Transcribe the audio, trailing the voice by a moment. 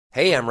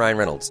Hey, I'm Ryan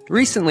Reynolds.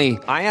 Recently,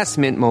 I asked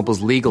Mint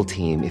Mobile's legal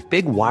team if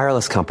big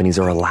wireless companies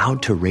are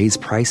allowed to raise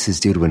prices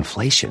due to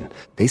inflation.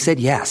 They said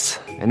yes.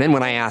 And then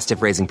when I asked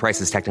if raising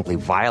prices technically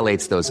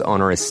violates those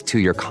onerous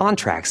two-year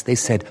contracts, they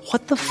said,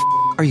 "What the f***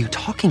 are you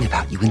talking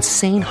about, you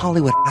insane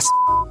Hollywood ass?"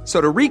 So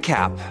to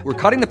recap, we're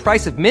cutting the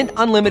price of Mint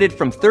Unlimited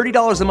from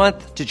 $30 a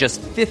month to just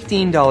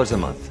 $15 a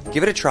month.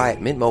 Give it a try at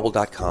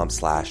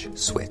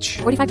mintmobile.com/switch.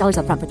 $45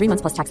 up front for 3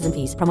 months plus taxes and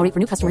fees. Promo rate for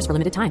new customers for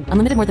limited time.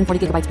 Unlimited more than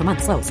 40 gigabytes per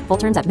month. Slows full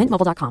terms at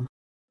mintmobile.com.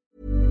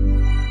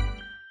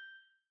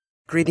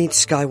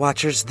 Greetings,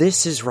 Skywatchers.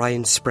 This is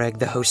Ryan Sprague,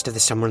 the host of the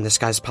Somewhere in the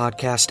Skies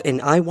podcast,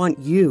 and I want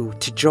you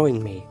to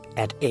join me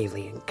at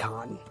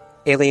AlienCon.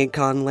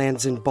 AlienCon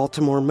lands in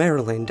Baltimore,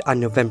 Maryland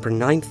on November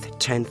 9th,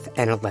 10th,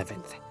 and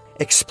 11th.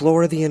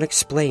 Explore the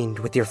unexplained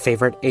with your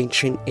favorite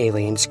Ancient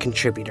Aliens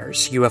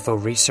contributors,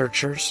 UFO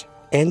researchers,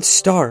 and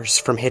stars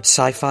from hit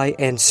sci-fi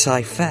and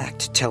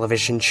sci-fact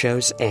television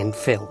shows and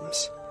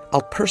films.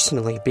 I'll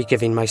personally be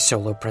giving my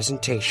solo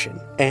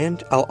presentation,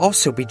 and I'll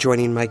also be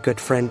joining my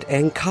good friend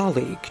and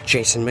colleague,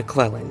 Jason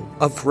McClellan,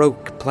 of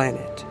Rogue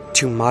Planet,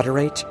 to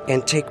moderate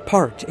and take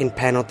part in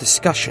panel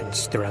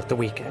discussions throughout the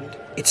weekend.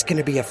 It's going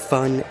to be a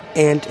fun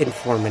and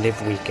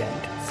informative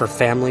weekend for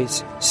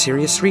families,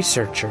 serious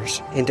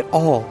researchers, and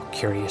all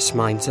curious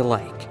minds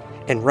alike.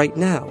 And right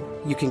now,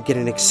 you can get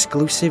an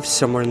exclusive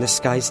Somewhere in the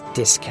Skies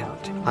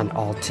discount on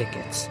all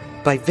tickets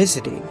by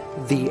visiting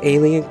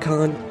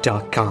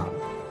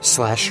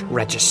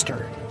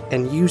thealiencon.com/register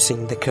and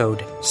using the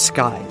code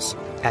SKIES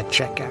at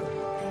checkout.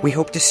 We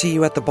hope to see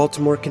you at the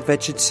Baltimore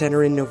Convention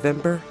Center in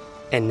November.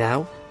 And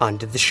now, on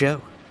to the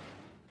show.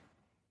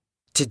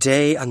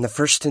 Today, on the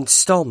first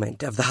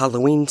installment of the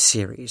Halloween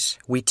series,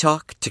 we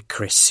talk to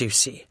Chris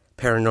Soucy,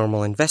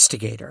 paranormal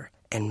investigator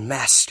and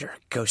master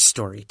ghost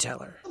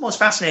storyteller. The most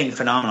fascinating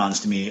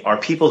phenomenons to me are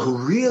people who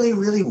really,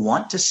 really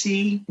want to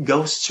see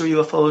ghosts or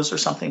UFOs or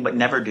something, but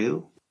never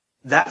do.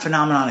 That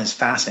phenomenon is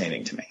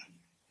fascinating to me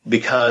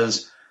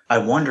because I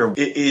wonder,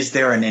 is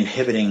there an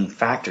inhibiting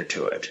factor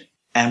to it?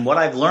 And what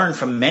I've learned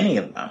from many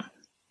of them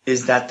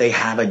is that they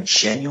have a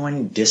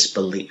genuine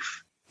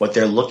disbelief. What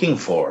they're looking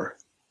for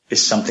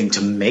is something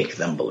to make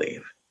them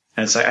believe.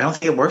 And it's like, I don't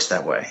think it works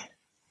that way.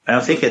 I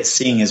don't think it's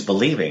seeing is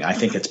believing. I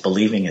think it's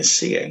believing is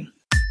seeing.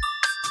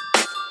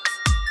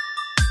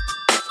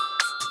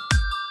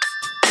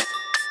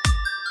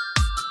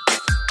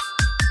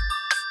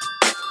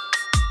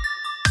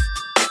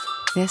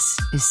 This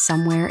is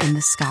Somewhere in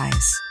the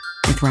Skies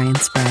with Ryan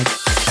Sprague.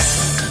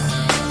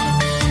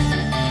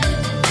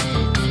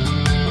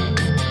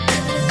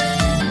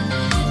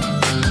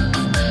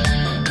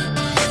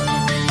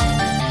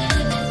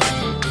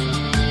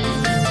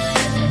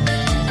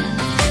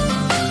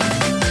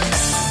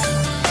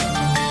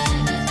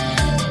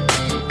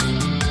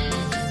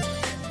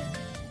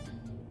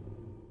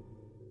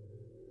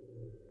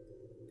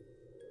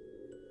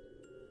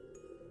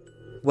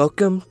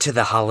 Welcome to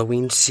the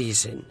Halloween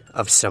season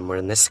of Somewhere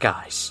in the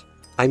Skies.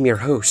 I'm your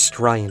host,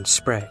 Ryan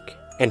Sprague,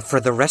 and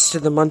for the rest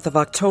of the month of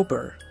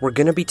October, we're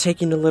going to be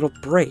taking a little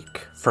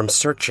break from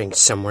searching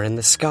somewhere in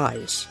the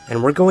skies,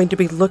 and we're going to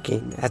be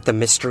looking at the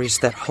mysteries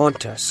that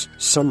haunt us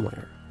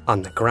somewhere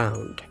on the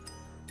ground.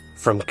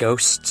 From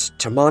ghosts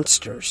to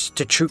monsters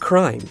to true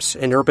crimes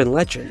and urban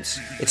legends,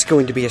 it's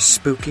going to be a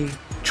spooky,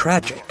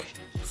 tragic,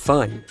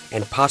 fun,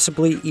 and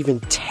possibly even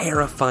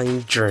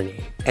terrifying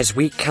journey as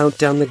we count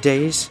down the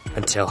days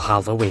until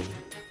Halloween.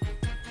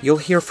 You'll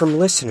hear from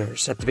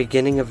listeners at the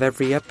beginning of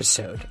every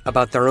episode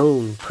about their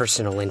own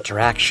personal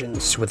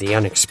interactions with the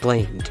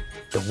unexplained,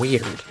 the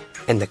weird,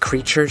 and the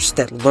creatures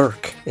that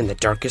lurk in the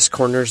darkest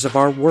corners of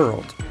our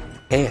world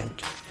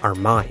and our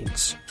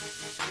minds.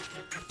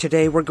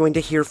 Today we're going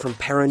to hear from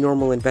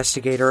paranormal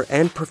investigator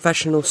and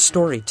professional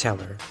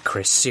storyteller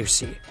Chris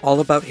Soucy, all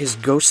about his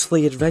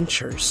ghostly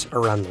adventures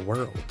around the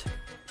world.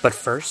 But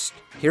first,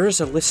 here is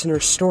a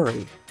listener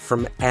story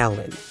from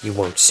Alan you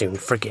won't soon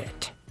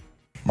forget.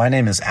 My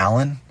name is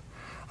Alan.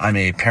 I'm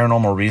a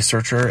paranormal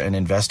researcher and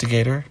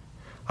investigator.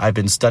 I've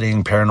been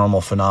studying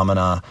paranormal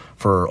phenomena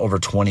for over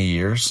 20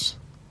 years.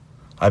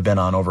 I've been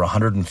on over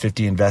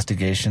 150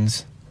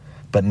 investigations,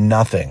 but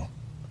nothing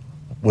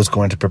was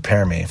going to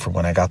prepare me for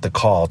when I got the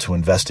call to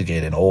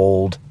investigate an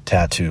old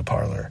tattoo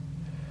parlor.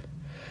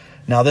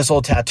 Now, this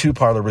old tattoo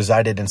parlor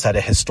resided inside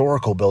a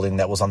historical building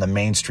that was on the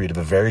main street of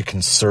a very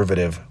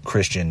conservative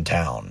Christian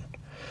town.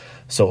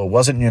 So it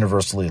wasn't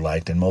universally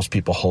liked, and most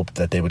people hoped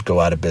that they would go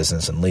out of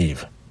business and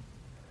leave.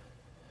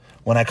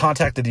 When I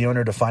contacted the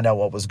owner to find out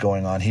what was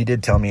going on, he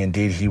did tell me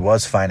indeed he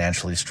was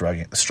financially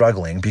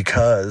struggling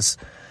because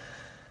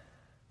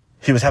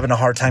he was having a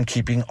hard time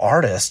keeping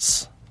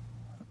artists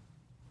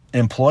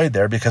employed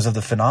there because of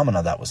the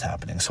phenomena that was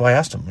happening. So I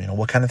asked him,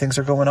 what kind of things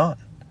are going on?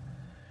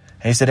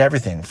 And he said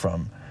everything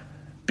from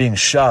being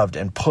shoved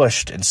and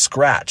pushed and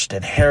scratched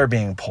and hair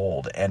being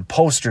pulled and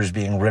posters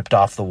being ripped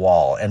off the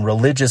wall and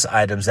religious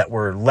items that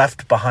were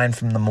left behind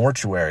from the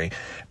mortuary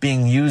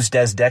being used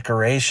as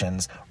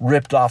decorations,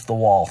 ripped off the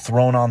wall,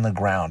 thrown on the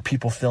ground,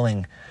 people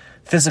feeling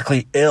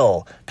physically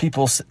ill,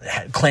 people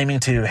claiming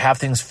to have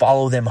things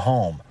follow them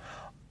home.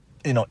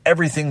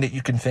 everything that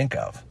you can think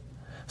of.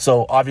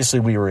 So obviously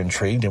we were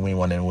intrigued and we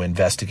wanted to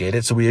investigate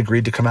it. So we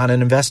agreed to come out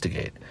and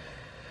investigate.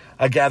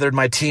 I gathered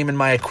my team and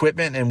my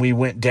equipment and we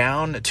went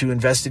down to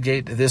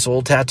investigate this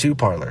old tattoo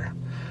parlor.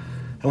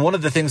 And one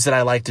of the things that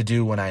I like to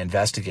do when I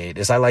investigate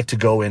is I like to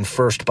go in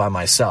first by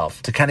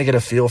myself to kind of get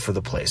a feel for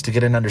the place, to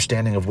get an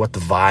understanding of what the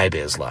vibe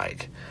is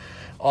like.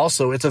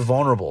 Also, it's a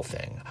vulnerable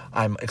thing.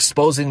 I'm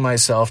exposing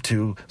myself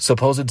to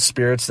supposed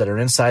spirits that are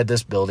inside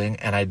this building,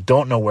 and I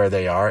don't know where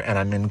they are, and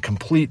I'm in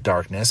complete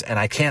darkness, and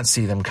I can't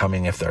see them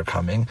coming if they're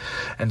coming.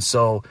 And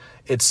so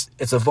it's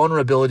a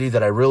vulnerability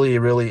that I really,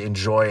 really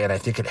enjoy, and I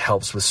think it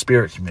helps with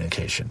spirit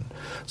communication.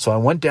 So I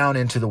went down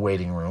into the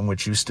waiting room,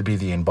 which used to be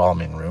the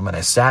embalming room, and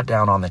I sat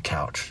down on the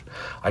couch.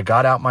 I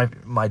got out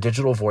my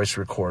digital voice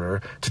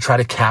recorder to try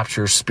to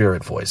capture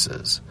spirit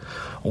voices.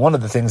 One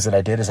of the things that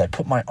I did is I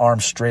put my arm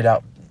straight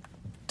out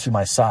to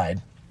my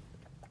side,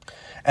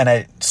 and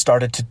I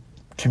started to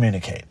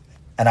communicate.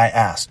 And I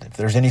asked, if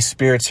there's any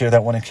spirits here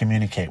that want to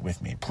communicate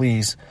with me,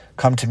 please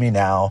come to me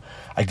now.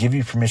 I give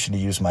you permission to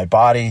use my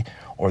body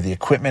or the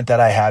equipment that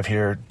I have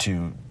here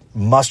to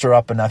muster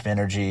up enough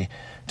energy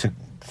to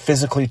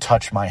physically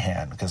touch my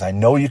hand, because I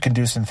know you can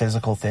do some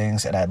physical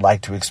things and I'd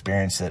like to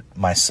experience it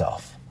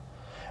myself.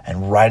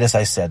 And right as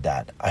I said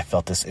that, I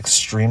felt this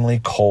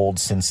extremely cold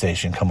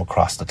sensation come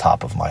across the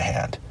top of my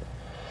hand.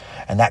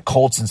 And that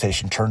cold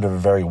sensation turned to a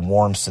very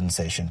warm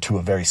sensation, to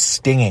a very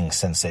stinging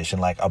sensation,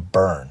 like a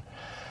burn.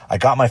 I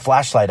got my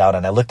flashlight out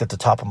and I looked at the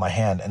top of my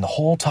hand, and the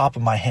whole top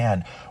of my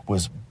hand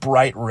was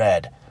bright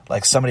red,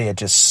 like somebody had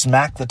just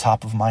smacked the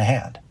top of my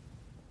hand.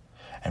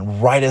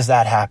 And right as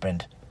that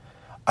happened,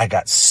 I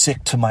got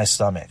sick to my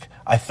stomach.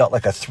 I felt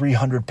like a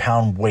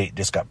 300-pound weight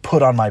just got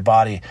put on my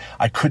body.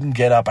 I couldn't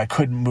get up. I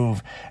couldn't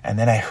move. And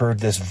then I heard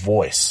this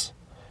voice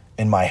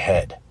in my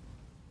head.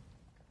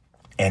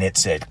 And it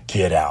said,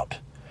 "Get out.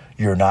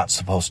 You're not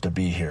supposed to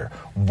be here.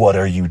 What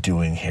are you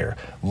doing here?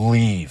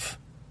 Leave."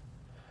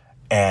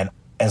 And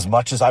as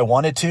much as I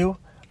wanted to,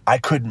 I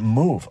couldn't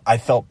move. I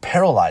felt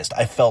paralyzed.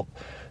 I felt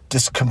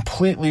just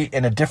completely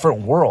in a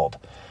different world.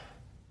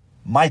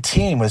 My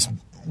team was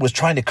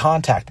trying to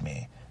contact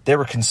me. They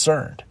were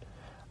concerned.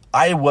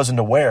 I wasn't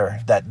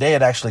aware that they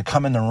had actually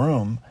come in the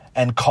room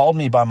and called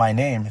me by my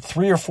name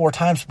 3 or 4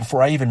 times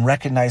before I even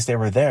recognized they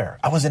were there.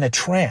 I was in a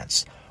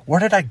trance. Where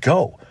did I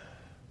go?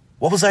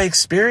 What was I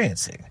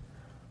experiencing?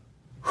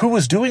 Who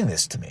was doing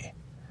this to me?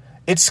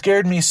 It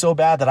scared me so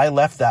bad that I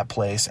left that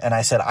place and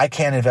I said, I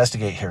can't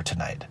investigate here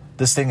tonight.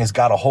 This thing has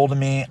got a hold of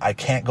me. I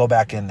can't go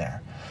back in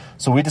there.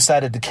 So we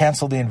decided to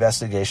cancel the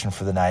investigation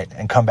for the night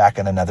and come back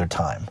at another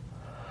time.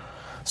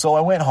 So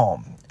I went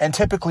home. And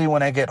typically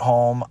when I get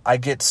home, I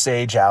get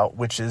sage out,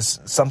 which is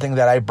something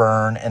that I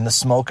burn, and the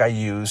smoke I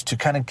use to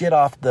kind of get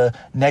off the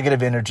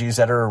negative energies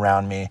that are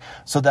around me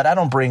so that I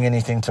don't bring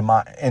anything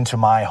into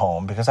my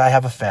home, because I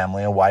have a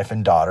family, a wife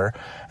and daughter,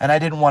 and I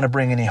didn't want to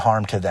bring any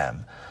harm to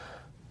them.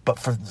 But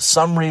for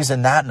some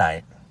reason that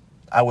night,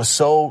 I was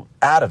so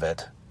out of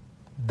it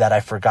that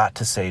I forgot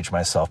to sage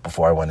myself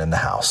before I went in the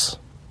house.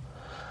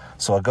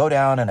 So I go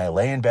down and I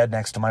lay in bed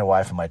next to my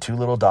wife and my 2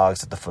 little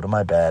dogs at the foot of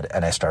my bed,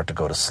 and I start to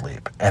go to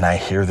sleep. And I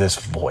hear this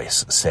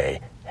voice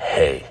say,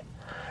 "Hey."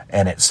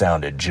 And it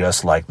sounded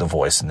just like the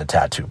voice in the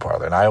tattoo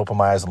parlor. And I opened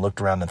my eyes and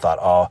looked around and thought,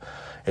 oh,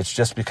 it's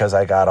just because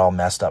I got all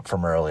messed up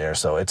from earlier.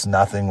 So it's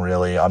nothing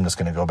really. I'm just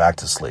going to go back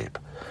to sleep.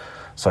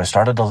 So I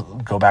started to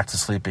go back to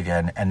sleep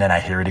again, and then I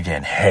hear it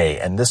again, "Hey."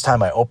 And this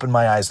time I open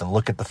my eyes and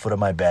look at the foot of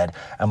my bed,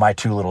 and my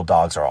 2 little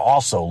dogs are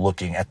also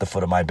looking at the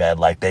foot of my bed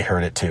like they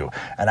heard it too.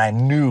 And I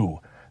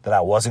knew that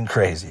I wasn't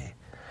crazy.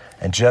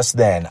 And just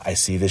then I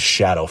see this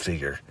shadow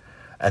figure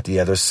at the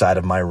other side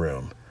of my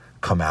room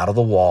come out of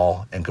the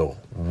wall and go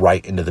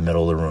right into the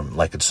middle of the room,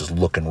 like it's just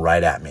looking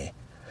right at me.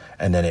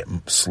 And then it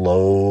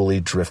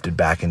slowly drifted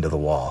back into the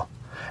wall.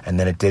 And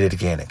then it did it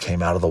again. It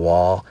came out of the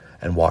wall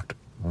and walked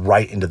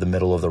right into the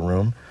middle of the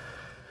room.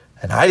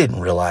 And I didn't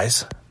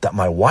realize that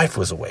my wife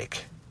was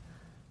awake.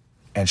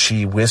 And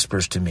she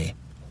whispers to me,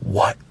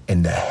 "What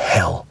in the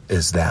hell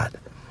is that?"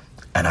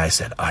 And I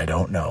said, "I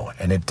don't know."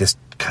 And it just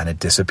kind of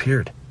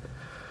disappeared.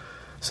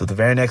 So the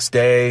very next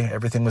day,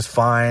 everything was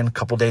fine. A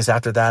couple days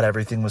after that,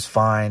 everything was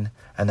fine.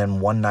 And then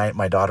one night,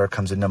 my daughter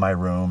comes into my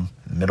room,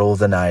 middle of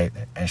the night,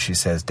 and she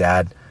says,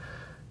 "Dad,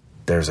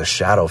 there's a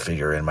shadow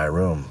figure in my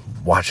room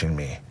watching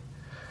me."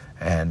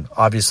 And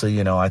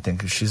obviously, I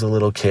think she's a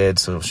little kid,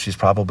 so she's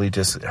probably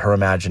just her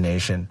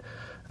imagination.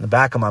 In the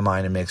back of my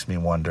mind, it makes me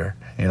wonder,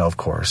 of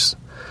course.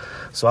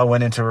 So I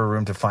went into her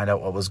room to find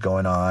out what was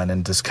going on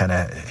and just kind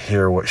of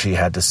hear what she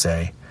had to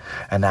say.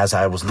 And as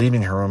I was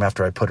leaving her room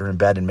after I put her in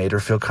bed and made her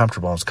feel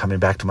comfortable, I was coming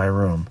back to my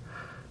room.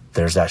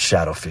 There's that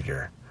shadow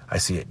figure. I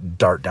see it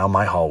dart down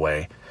my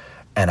hallway,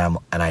 and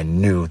I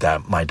knew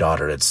that my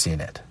daughter had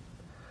seen it.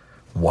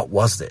 What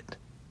was it?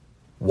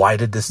 Why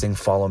did this thing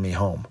follow me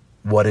home?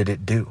 What did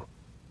it do?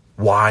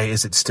 Why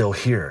is it still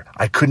here?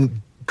 I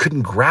couldn't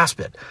grasp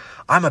it.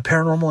 I'm a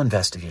paranormal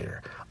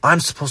investigator. I'm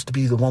supposed to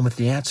be the one with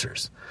the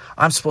answers.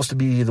 I'm supposed to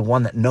be the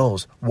one that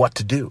knows what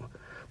to do.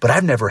 But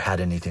I've never had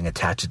anything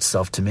attach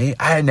itself to me.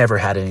 I had never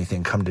had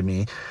anything come to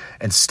me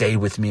and stay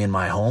with me in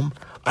my home.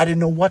 I didn't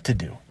know what to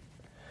do.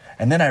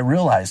 And then I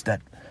realized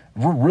that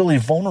we're really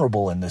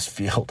vulnerable in this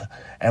field,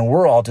 and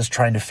we're all just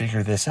trying to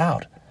figure this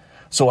out.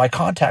 So I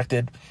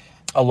contacted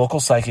a local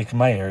psychic in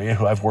my area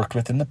who I've worked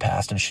with in the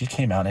past, and she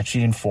came out and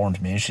she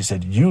informed me. She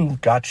said, you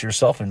got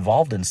yourself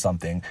involved in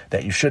something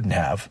that you shouldn't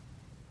have,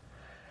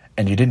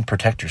 and you didn't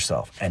protect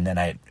yourself. And then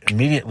I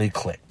immediately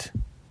clicked.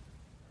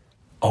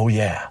 Oh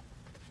yeah,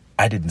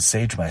 I didn't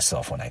sage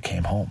myself when I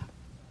came home.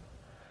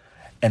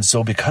 And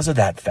so because of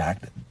that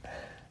fact,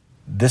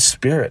 this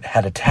spirit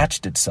had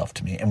attached itself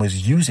to me and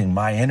was using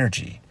my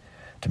energy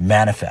to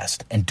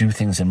manifest and do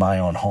things in my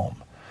own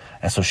home.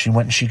 And so she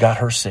went and she got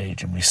her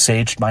sage, and we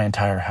saged my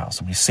entire house,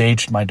 and we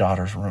saged my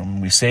daughter's room,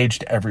 and we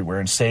saged everywhere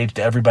and saged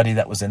everybody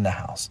that was in the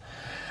house.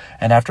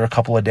 And after a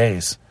couple of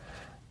days,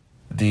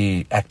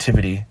 the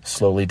activity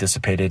slowly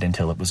dissipated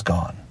until it was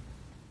gone.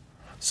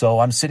 So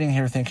I'm sitting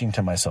here thinking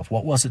to myself,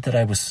 what was it that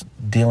I was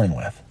dealing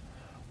with?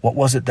 What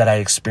was it that I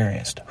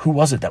experienced? Who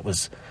was it that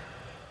was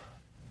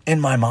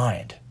in my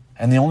mind?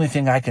 And the only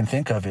thing I can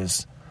think of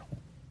is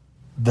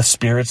the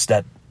spirits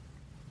that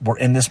were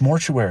in this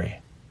mortuary.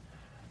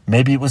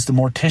 Maybe it was the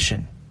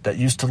mortician that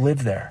used to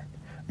live there.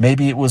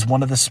 Maybe it was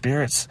one of the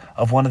spirits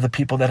of one of the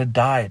people that had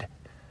died.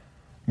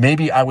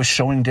 Maybe I was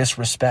showing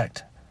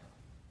disrespect.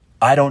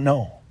 I don't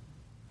know.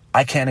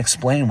 I can't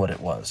explain what it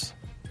was,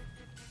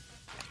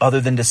 other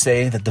than to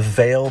say that the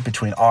veil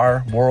between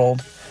our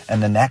world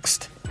and the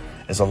next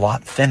is a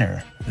lot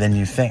thinner than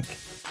you think.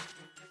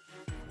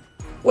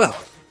 Well,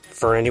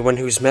 for anyone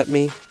who's met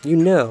me, you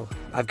know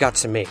I've got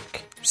some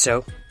ink,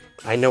 so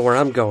I know where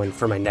I'm going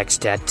for my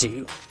next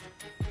tattoo.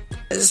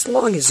 As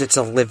long as it's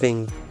a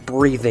living,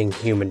 breathing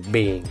human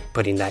being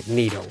putting that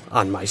needle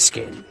on my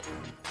skin.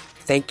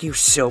 Thank you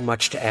so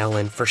much to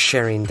Alan for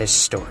sharing this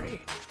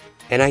story.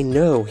 And I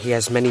know he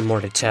has many more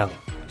to tell,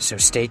 so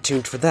stay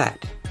tuned for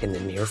that in the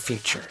near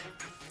future.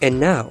 And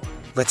now,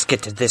 let's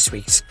get to this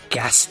week's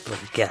ghastly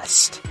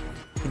guest.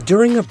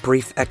 During a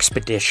brief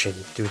expedition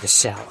through the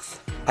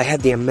South, I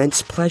had the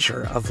immense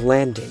pleasure of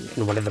landing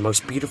in one of the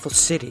most beautiful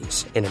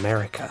cities in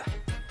America,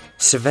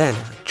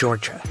 Savannah,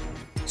 Georgia.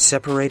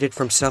 Separated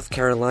from South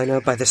Carolina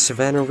by the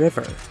Savannah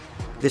River,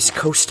 this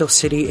coastal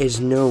city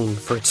is known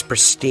for its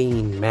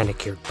pristine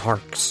manicured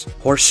parks,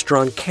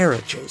 horse-drawn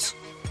carriages,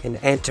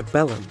 and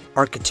antebellum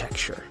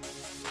architecture.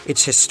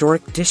 Its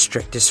historic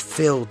district is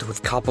filled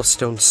with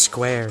cobblestone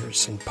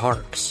squares and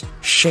parks,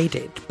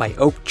 shaded by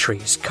oak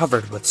trees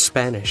covered with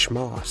Spanish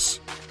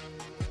moss.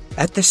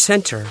 At the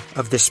center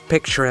of this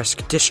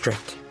picturesque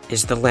district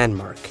is the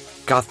landmark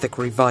Gothic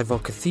Revival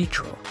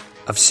Cathedral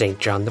of St.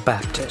 John the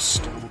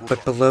Baptist.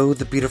 But below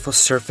the beautiful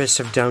surface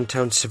of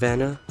downtown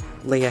Savannah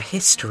lay a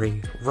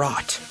history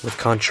wrought with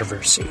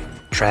controversy,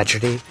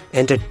 tragedy,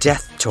 and a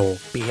death toll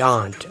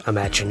beyond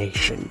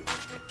imagination.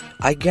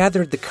 I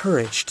gathered the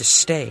courage to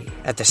stay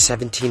at the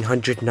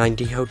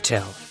 1790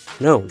 hotel,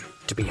 known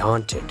to be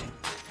haunted.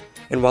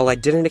 And while I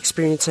didn't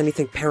experience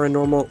anything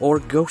paranormal or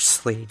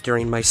ghostly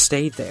during my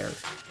stay there,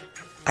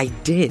 I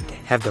did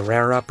have the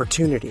rare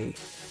opportunity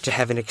to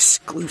have an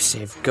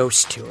exclusive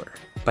ghost tour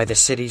by the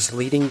city's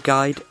leading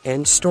guide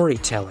and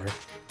storyteller,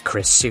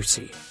 Chris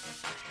Soucy.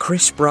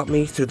 Chris brought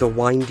me through the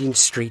winding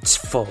streets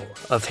full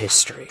of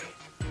history,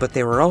 but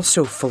they were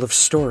also full of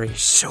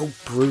stories so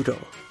brutal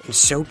and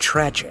so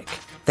tragic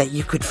that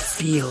you could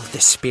feel the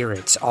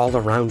spirits all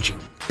around you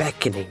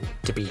beckoning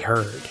to be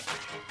heard.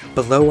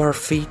 Below our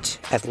feet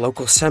at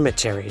local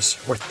cemeteries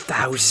were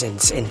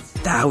thousands and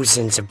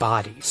thousands of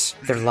bodies,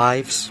 their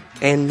lives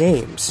and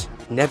names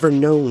never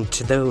known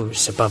to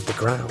those above the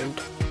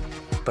ground.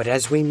 But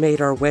as we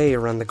made our way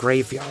around the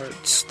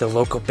graveyards, the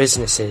local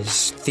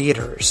businesses,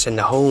 theaters, and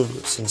the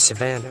homes in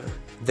Savannah,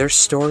 their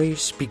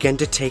stories began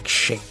to take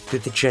shape through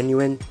the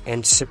genuine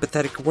and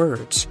sympathetic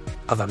words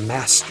of a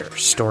master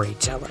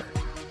storyteller.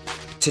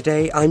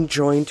 Today, I'm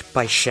joined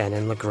by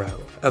Shannon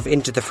LeGros of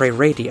Into the Fray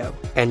Radio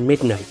and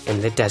Midnight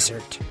in the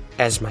Desert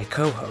as my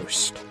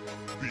co-host.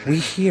 We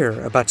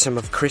hear about some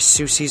of Chris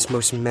Soucy's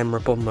most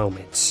memorable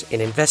moments in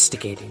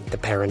investigating the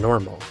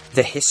paranormal,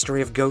 the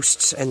history of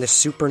ghosts and the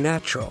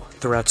supernatural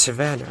throughout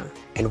Savannah,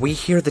 and we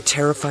hear the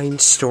terrifying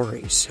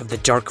stories of the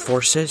dark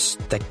forces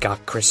that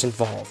got Chris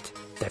involved,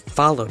 that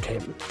followed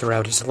him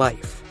throughout his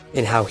life,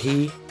 and how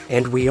he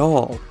and we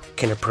all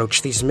can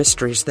approach these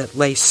mysteries that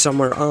lay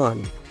somewhere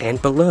on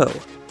and below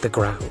the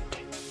ground.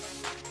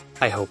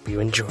 I hope you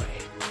enjoy.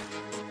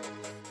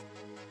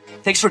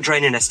 Thanks for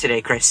joining us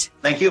today, Chris.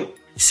 Thank you.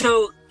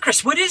 So,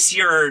 Chris, what is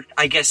your,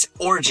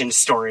 origin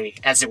story,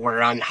 as it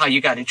were, on how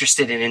you got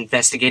interested in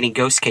investigating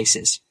ghost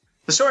cases?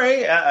 The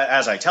story,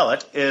 as I tell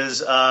it,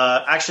 is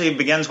actually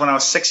begins when I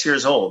was 6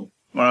 years old.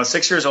 When I was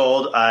 6 years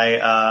old,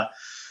 I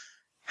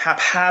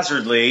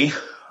haphazardly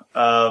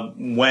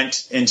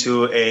went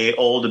into a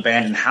old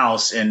abandoned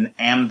house in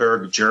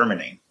Amberg,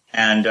 Germany.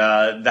 And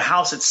the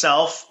house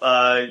itself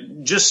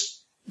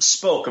just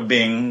spoke of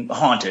being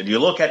haunted. You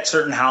look at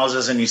certain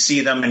houses and you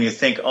see them and you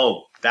think,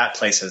 oh, that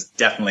place has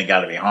definitely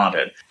got to be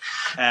haunted.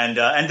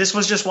 And this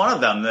was just one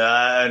of them,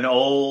 an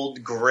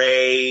old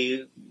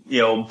gray,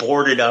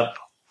 boarded up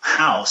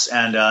house.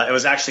 And it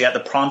was actually at the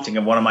prompting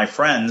of one of my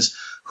friends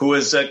who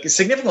was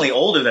significantly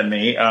older than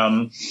me.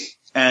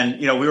 And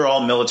we were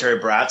all military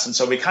brats. And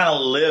so we kind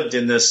of lived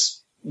in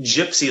this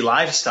gypsy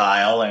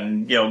lifestyle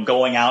and,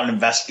 going out and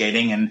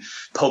investigating and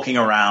poking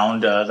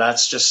around.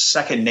 That's just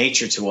second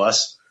nature to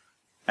us.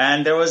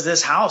 And there was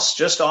this house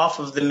just off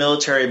of the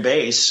military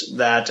base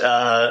that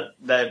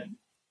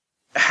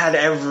had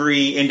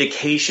every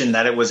indication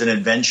that it was an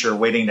adventure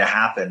waiting to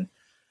happen.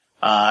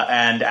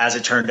 And as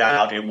it turned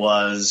out, it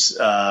was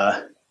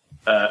a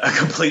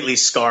completely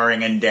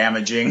scarring and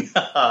damaging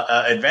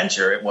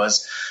adventure. It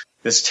was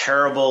this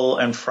terrible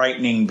and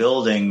frightening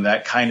building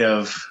that kind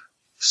of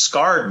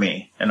scarred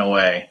me in a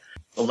way.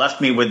 It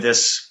left me with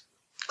this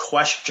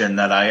question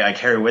that I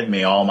carry with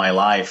me all my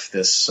life,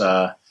 this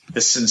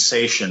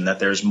sensation that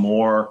there's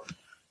more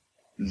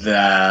to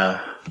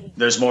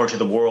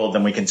the world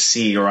than we can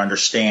see or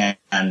understand,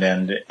 and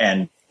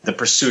the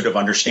pursuit of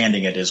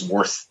understanding it is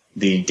worth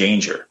the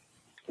danger.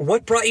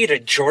 What brought you to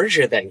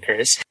Georgia then,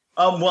 Chris?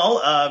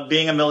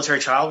 Being a military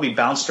child, we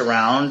bounced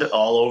around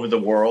all over the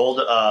world.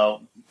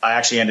 I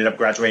actually ended up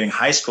graduating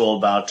high school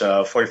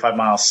about 45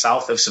 miles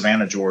south of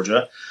Savannah,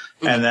 Georgia.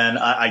 And then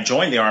I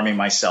joined the Army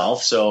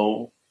myself.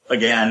 So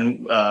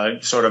again,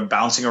 sort of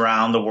bouncing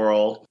around the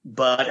world.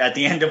 But at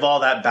the end of all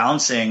that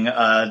bouncing,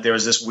 there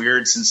was this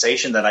weird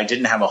sensation that I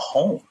didn't have a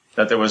home,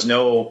 that there was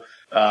no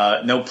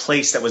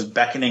place that was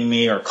beckoning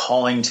me or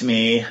calling to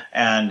me.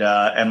 And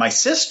my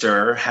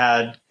sister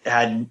had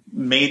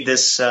made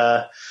this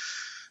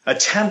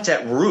attempt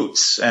at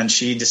roots, and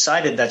she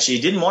decided that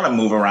she didn't want to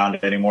move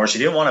around anymore. She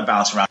didn't want to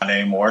bounce around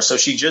anymore. So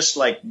she just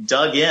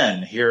dug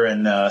in here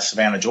in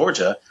Savannah,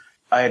 Georgia.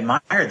 I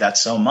admired that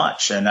so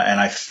much, and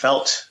I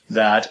felt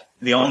that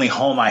the only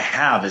home I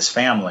have is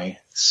family.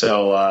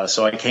 So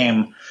I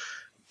came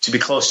to be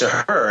close to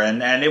her,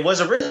 and it was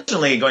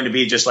originally going to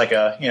be just like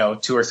a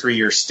 2 or 3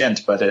 year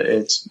stint, but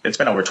it's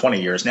been over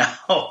 20 years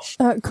now.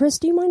 Chris,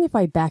 do you mind if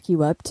I back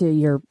you up to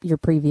your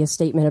previous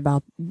statement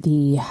about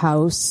the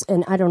house?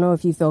 And I don't know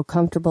if you feel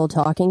comfortable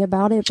talking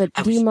about it, but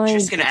do you mind? I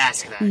was just going to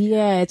ask that.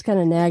 Yeah, it's kind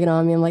of nagging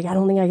on me. I'm like, I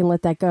don't think I can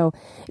let that go.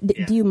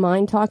 Do you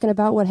mind talking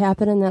about what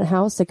happened in that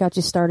house that got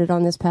you started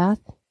on this path?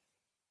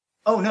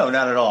 Oh no,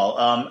 not at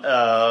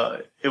all.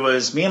 It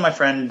was me and my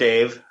friend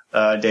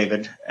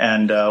David,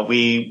 and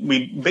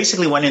we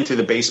basically went into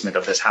the basement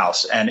of this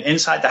house, and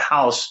inside the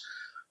house,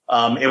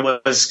 it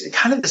was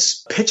kind of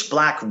this pitch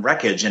black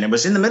wreckage, and it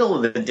was in the middle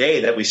of the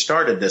day that we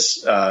started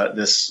this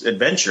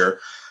adventure.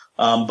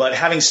 But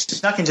having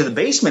snuck into the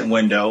basement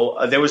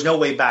window, there was no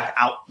way back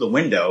out the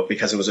window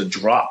because it was a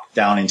drop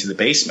down into the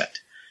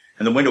basement,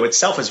 and the window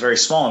itself was very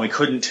small, and we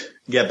couldn't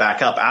get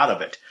back up out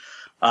of it.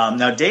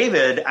 Now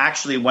David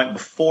actually went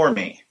before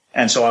me,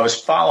 and so I was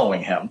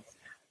following him,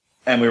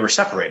 and we were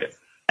separated.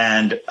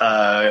 And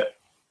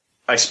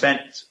I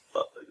spent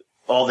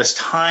all this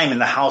time in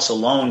the house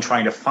alone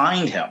trying to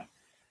find him,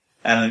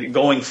 and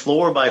going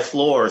floor by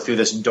floor through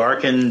this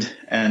darkened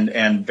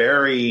and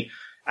very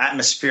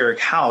atmospheric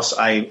house.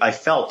 I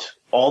felt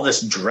all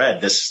this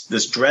dread,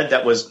 this dread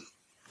that was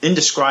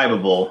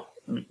indescribable.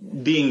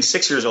 Being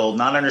 6 years old,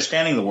 not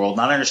understanding the world,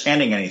 not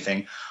understanding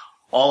anything,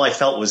 all I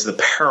felt was the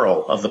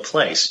peril of the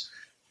place,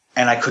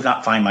 and I could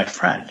not find my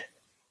friend.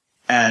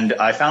 And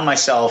I found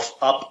myself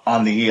up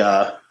on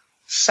the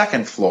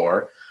second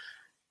floor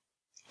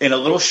in a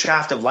little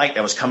shaft of light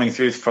that was coming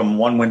through from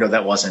one window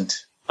that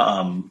wasn't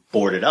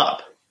boarded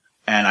up.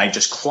 And I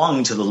just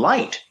clung to the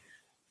light,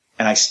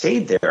 and I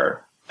stayed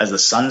there as the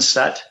sun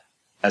set,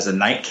 as the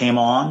night came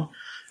on,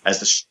 as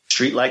the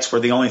street lights were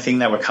the only thing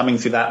that were coming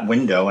through that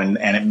window, and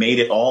it made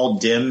it all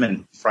dim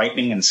and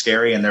frightening and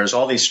scary. And there's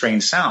all these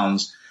strange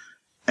sounds.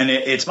 And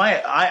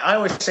I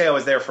always say I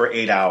was there for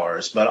 8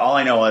 hours, but all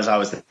I know is I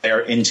was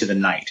there into the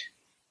night.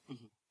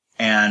 Mm-hmm.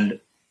 And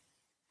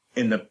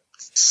in the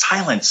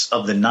silence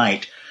of the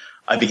night,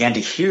 I began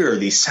to hear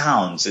these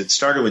sounds. It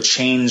started with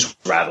chains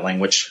rattling,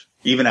 which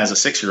even as a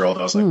 6-year-old,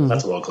 I was like, well,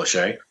 that's a little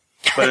cliche.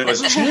 But it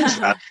was chains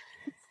rattling.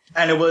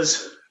 And it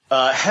was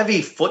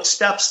heavy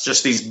footsteps,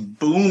 just these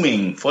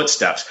booming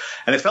footsteps.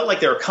 And it felt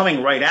like they were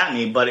coming right at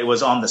me, but it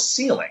was on the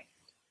ceiling.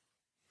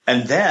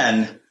 And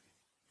then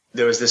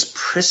there was this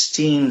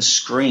pristine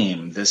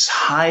scream, this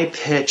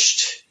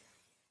high-pitched,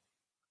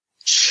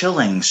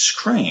 chilling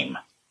scream.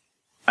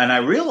 And I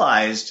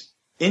realized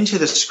into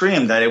the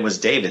scream that it was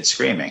David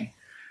screaming.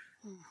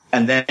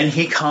 And then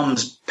he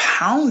comes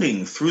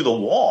pounding through the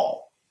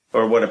wall,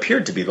 or what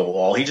appeared to be the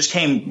wall. He just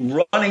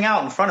came running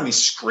out in front of me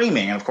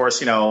screaming. And of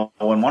course,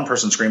 when one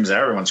person screams,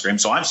 everyone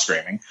screams, so I'm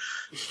screaming.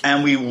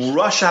 And we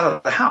rush out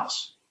of the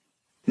house.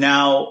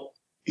 Now,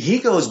 he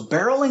goes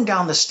barreling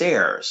down the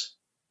stairs.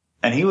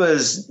 And he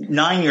was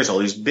 9 years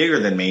old. He's bigger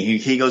than me.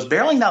 He goes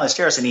barreling down the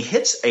stairs, and he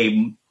hits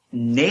a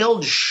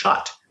nailed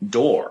shut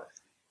door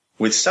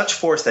with such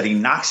force that he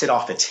knocks it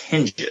off its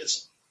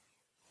hinges.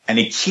 And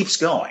he keeps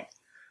going.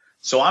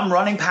 So I'm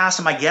running past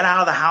him. I get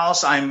out of the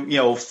house. I'm,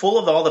 full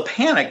of all the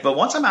panic. But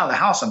once I'm out of the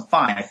house, I'm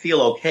fine. I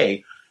feel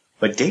okay.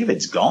 But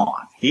David's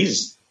gone.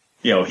 He's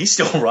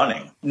still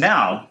running.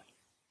 Now,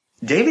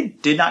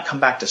 David did not come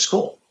back to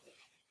school.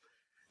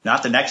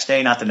 Not the next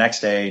day,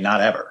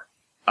 not ever.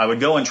 I would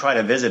go and try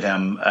to visit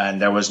him,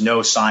 and there was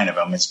no sign of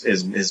him.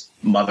 His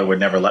mother would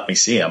never let me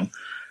see him.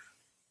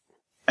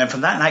 And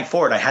from that night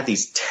forward, I had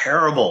these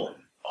terrible,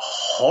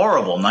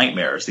 horrible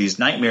nightmares. These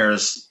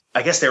nightmares,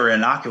 I guess they were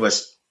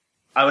innocuous.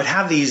 I would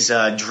have these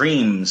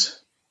dreams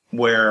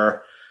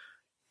where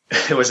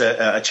there was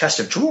a chest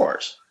of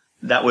drawers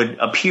that would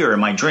appear in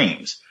my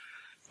dreams.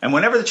 And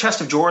whenever the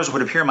chest of drawers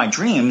would appear in my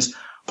dreams,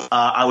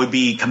 I would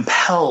be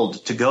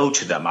compelled to go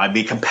to them. I'd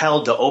be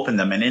compelled to open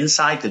them. And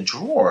inside the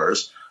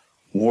drawers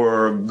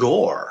were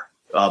gore,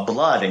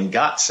 blood and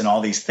guts and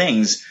all these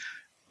things,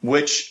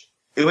 which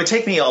it would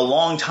take me a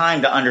long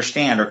time to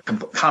understand or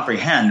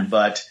comprehend,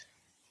 but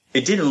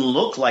it didn't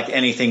look like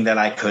anything that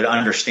I could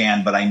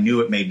understand, but I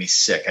knew it made me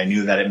sick. I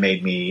knew that it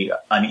made me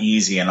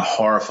uneasy and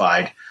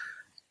horrified,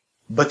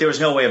 but there was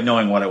no way of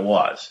knowing what it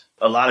was.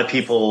 A lot of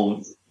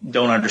people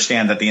don't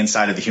understand that the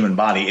inside of the human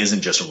body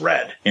isn't just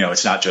red.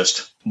 It's not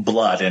just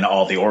blood and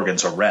all the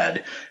organs are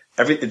red.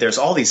 There's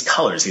all these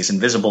colors, these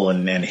invisible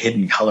and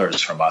hidden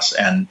colors from us.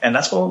 And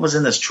that's what was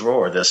in this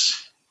drawer,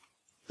 this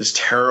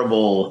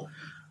terrible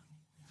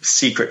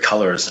secret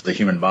colors of the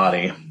human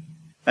body.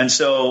 And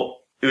so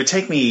it would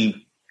take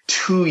me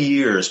 2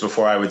 years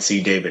before I would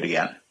see David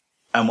again.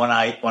 And when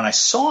I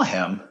saw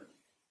him,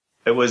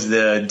 it was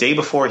the day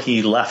before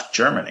he left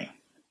Germany.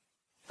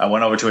 I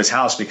went over to his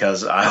house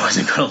because I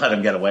wasn't going to let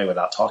him get away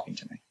without talking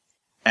to me.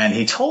 And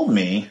he told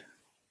me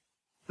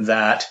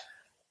that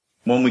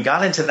when we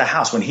got into the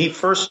house, when he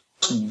first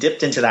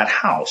dipped into that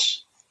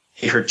house,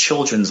 he heard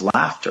children's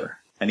laughter.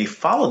 And he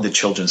followed the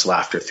children's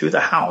laughter through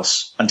the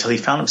house until he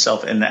found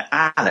himself in the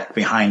attic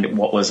behind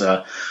what was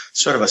a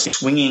sort of a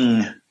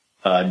swinging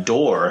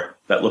door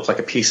that looked like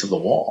a piece of the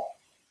wall.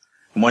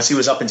 And once he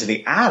was up into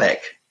the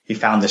attic, he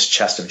found this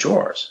chest of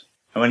drawers.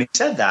 And when he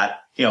said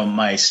that,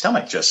 my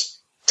stomach just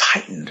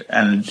tightened,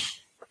 and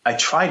I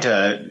tried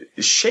to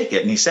shake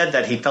it. And he said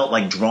that he felt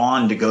like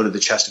drawn to go to the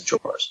chest of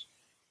drawers.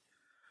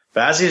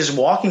 But as he was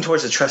walking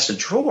towards the chest of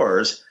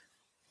drawers,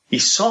 he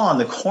saw in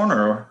the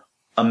corner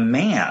a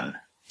man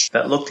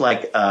that looked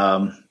like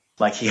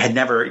he had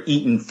never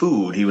eaten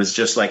food. He was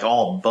just like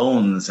all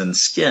bones and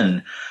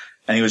skin.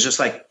 And he was just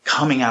like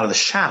coming out of the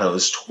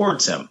shadows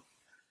towards him.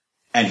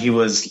 And he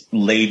was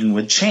laden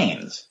with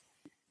chains.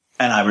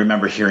 And I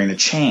remember hearing the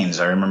chains.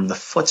 I remember the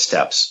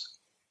footsteps.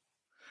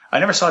 I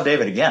never saw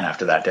David again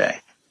after that day.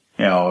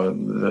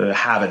 The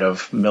habit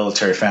of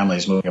military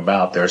families moving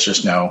about, there's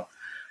just no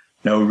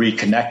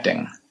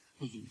reconnecting.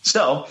 Mm-hmm.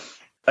 So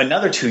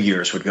another 2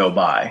 years would go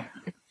by.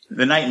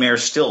 The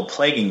nightmares still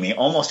plaguing me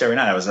almost every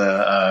night. I was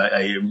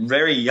a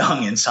very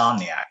young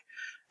insomniac.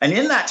 And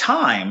in that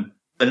time,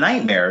 the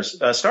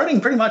nightmares,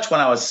 starting pretty much when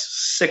I was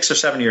 6 or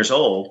 7 years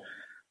old,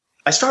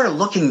 I started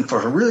looking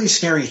for really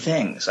scary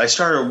things. I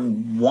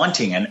started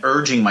wanting and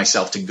urging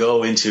myself to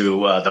go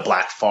into the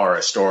Black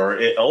Forest or,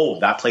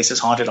 that place is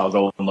haunted. I'll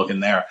go and look in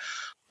there.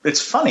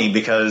 It's funny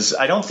because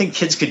I don't think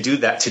kids could do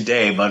that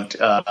today, but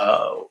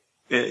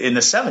in the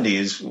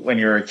 70s, when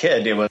you're a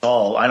kid, it was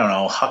all,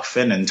 Huck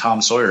Finn and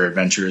Tom Sawyer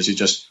adventures. You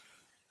just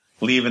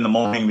leave in the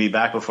morning, be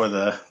back before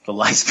the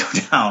lights go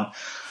down.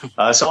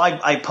 So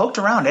I poked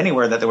around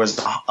anywhere that there was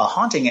a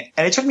haunting.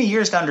 And it took me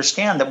years to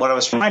understand that what I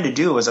was trying to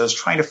do was I was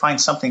trying to find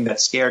something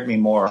that scared me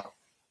more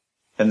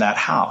than that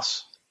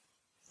house.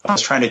 I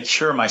was trying to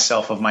cure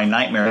myself of my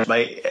nightmares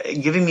by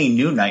giving me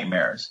new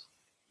nightmares,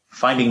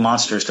 finding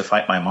monsters to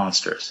fight my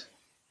monsters.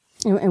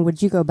 And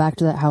would you go back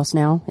to that house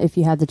now if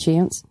you had the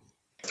chance?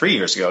 3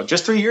 years ago,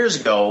 just 3 years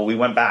ago, we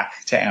went back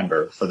to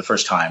Amber for the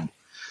first time.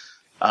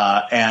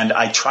 And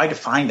I tried to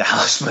find the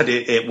house, but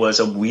it was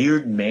a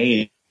weird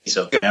maze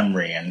of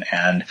memory, and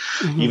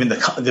mm-hmm. even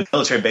the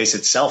military base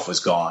itself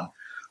was gone.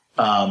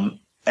 And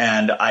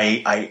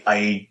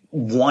I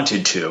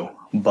wanted to,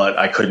 but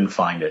I couldn't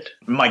find it.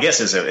 My guess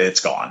is it's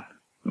gone.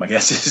 My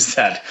guess is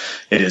that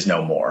it is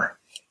no more.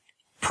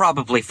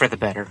 Probably for the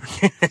better.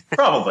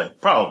 Probably.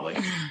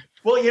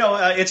 Well,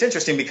 it's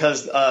interesting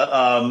because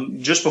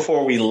just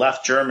before we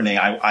left Germany,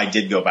 I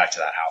did go back to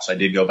that house. I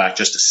did go back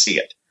just to see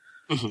it,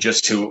 mm-hmm.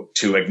 just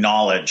to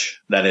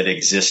acknowledge that it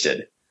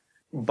existed.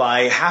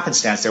 By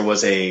happenstance, there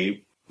was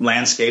a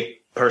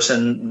landscape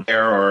person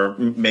there, or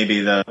maybe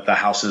the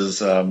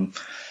house's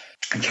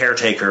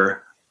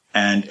caretaker,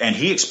 and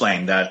he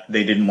explained that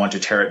they didn't want to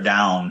tear it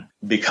down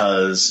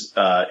because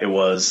it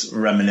was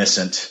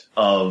reminiscent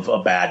of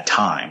a bad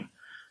time,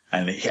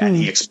 and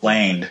he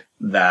explained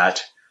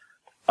that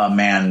a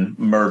man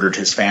murdered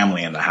his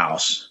family in the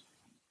house,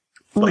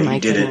 but he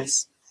did it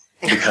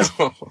because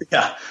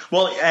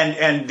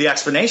and the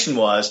explanation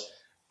was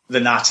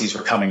the Nazis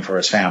were coming for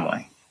his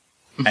family.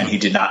 And he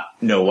did not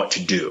know what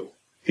to do.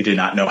 He did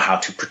not know how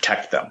to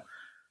protect them.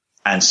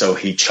 And so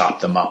he chopped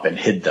them up and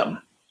hid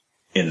them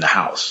in the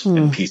house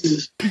in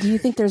pieces. Do you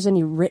think there's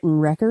any written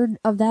record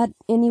of that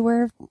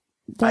anywhere?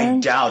 Darren? I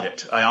doubt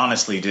it. I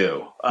honestly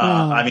do.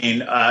 I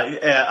mean,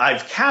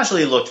 I've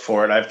casually looked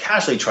for it. I've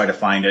casually tried to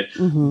find it.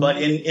 Mm-hmm.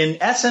 But in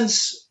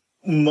essence,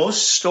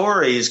 most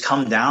stories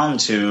come down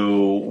to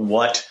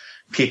what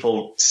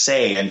people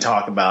say and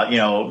talk about,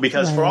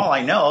 because for all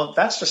I know,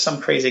 that's just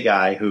some crazy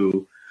guy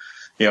who,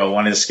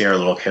 wanted to scare a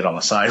little kid on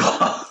the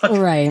sidewalk.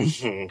 Right.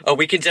 Mm-hmm. Oh,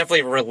 we can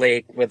definitely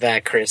relate with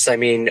that, Chris. I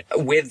mean,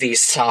 with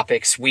these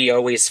topics, we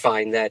always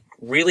find that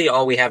really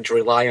all we have to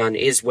rely on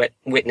is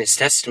witness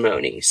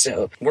testimony.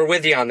 So we're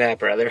with you on that,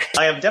 brother.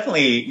 I have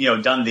definitely,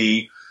 done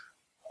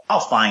I'll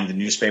find the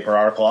newspaper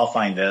article. I'll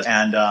find this.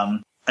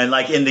 And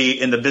like in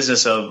the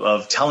business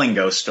of telling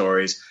ghost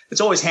stories, it's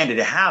always handy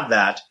to have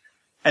that.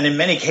 And in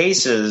many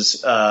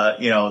cases,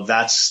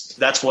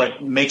 that's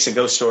what makes a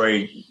ghost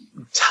story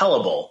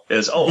tellable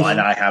is,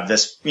 and I have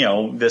this,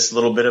 this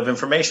little bit of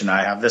information.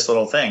 I have this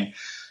little thing.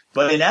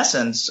 But in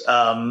essence,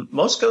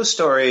 most ghost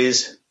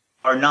stories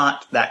are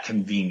not that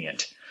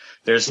convenient.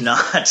 There's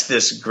not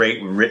this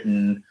great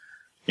written,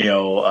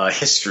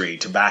 history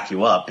to back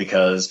you up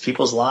because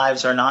people's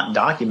lives are not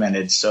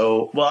documented.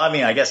 So, well, I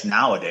mean, I guess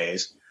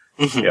nowadays,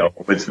 with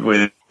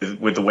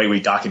the way we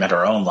document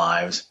our own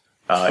lives,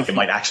 it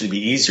might actually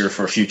be easier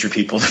for future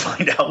people to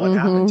find out what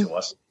happened to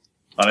us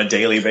on a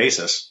daily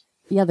basis.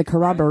 Yeah, the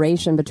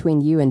corroboration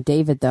between you and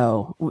David,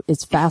 though,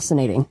 is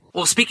fascinating.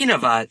 Well, speaking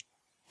of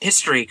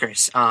history,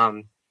 Chris,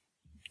 the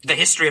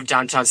history of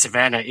downtown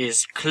Savannah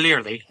is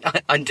clearly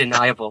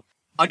undeniable.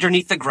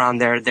 Underneath the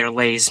ground there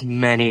lays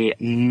many,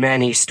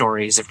 many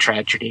stories of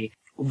tragedy.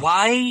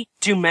 Why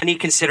do many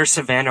consider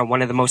Savannah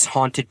one of the most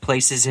haunted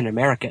places in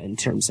America in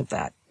terms of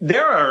that?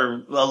 There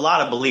are a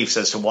lot of beliefs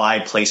as to why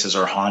places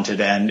are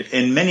haunted, and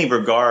in many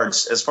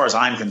regards, as far as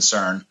I'm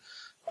concerned,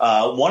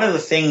 one of the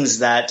things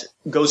that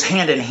goes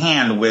hand in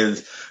hand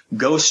with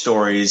ghost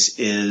stories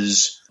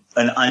is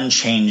an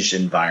unchanged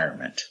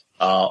environment.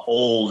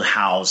 Old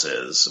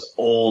houses,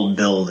 old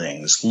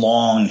buildings,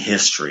 long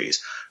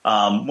histories.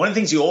 One of the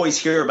things you always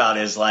hear about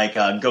is like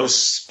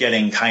ghosts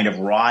getting kind of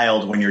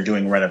riled when you're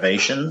doing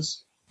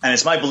renovations. And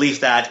it's my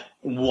belief that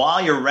while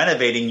you're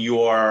renovating,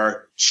 you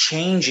are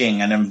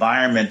changing an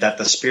environment that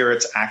the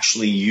spirits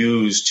actually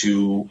use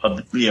to,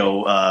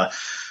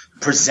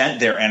 present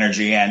their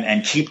energy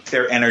and keep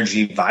their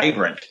energy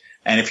vibrant.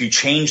 And if you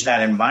change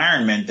that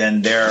environment,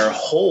 then their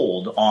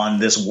hold on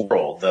this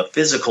world, the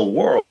physical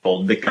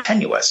world, becomes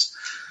tenuous.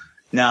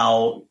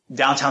 Now,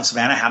 downtown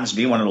Savannah happens to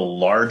be one of the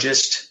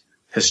largest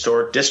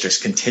historic districts,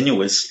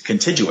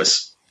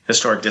 contiguous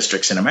historic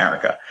districts in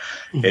America.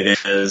 Mm-hmm.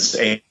 It is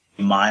a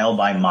mile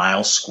by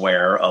mile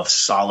square of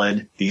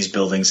solid. These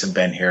buildings have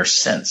been here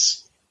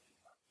since.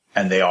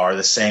 And they are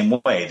the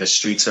same way. The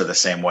streets are the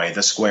same way.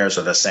 The squares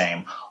are the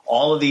same.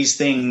 All of these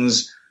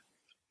things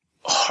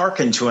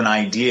hearken to an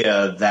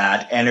idea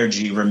that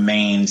energy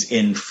remains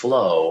in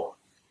flow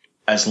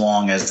as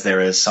long as there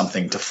is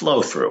something to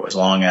flow through, as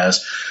long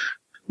as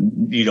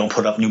you don't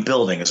put up new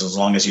buildings, as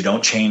long as you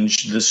don't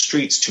change the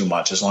streets too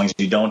much, as long as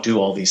you don't do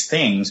all these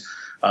things,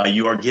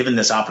 you are given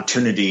this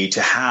opportunity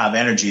to have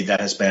energy that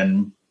has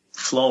been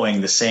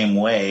flowing the same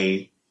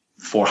way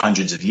for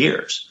hundreds of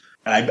years.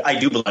 And I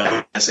do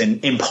believe this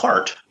in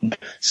part.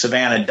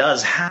 Savannah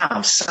does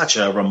have such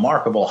a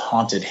remarkable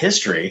haunted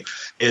history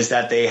is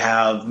that they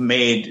have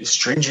made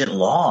stringent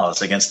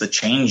laws against the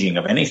changing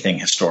of anything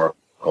historical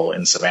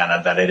in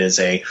Savannah, that it is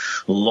a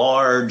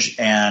large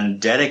and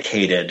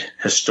dedicated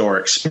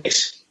historic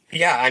space.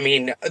 Yeah, I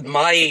mean,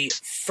 my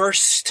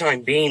first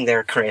time being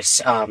there, Chris,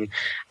 I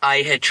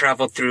had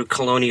traveled through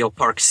Colonial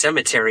Park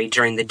Cemetery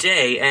during the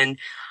day, and,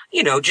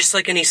 just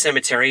like any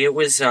cemetery, it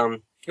was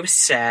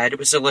sad. It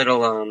was a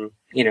little,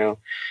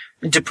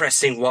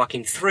 depressing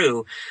walking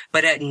through,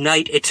 but at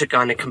night it took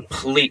on a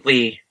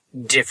completely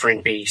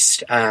different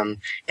beast. And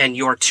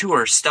your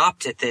tour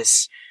stopped at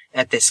this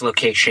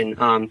location.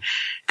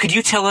 Could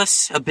you tell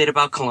us a bit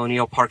about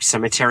Colonial Park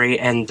Cemetery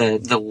and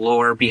the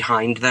lore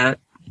behind that?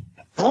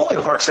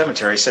 Colonial Park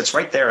Cemetery sits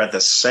right there at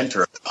the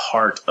center,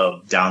 heart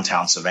of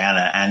downtown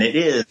Savannah, and it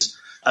is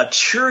a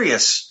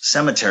curious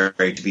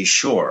cemetery, to be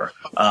sure.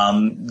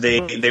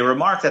 They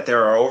remark that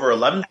there are over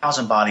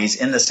 11,000 bodies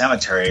in the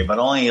cemetery, but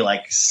only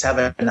like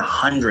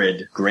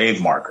 700 grave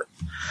markers.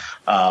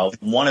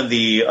 One of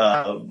the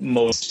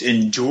most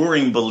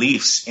enduring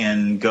beliefs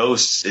in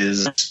ghosts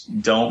is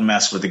don't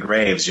mess with the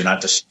graves. Do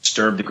not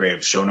disturb the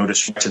graves. Show no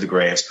disrespect to the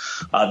graves.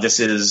 This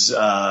is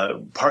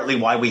partly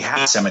why we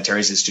have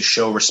cemeteries, is to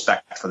show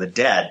respect for the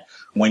dead.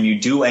 When you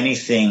do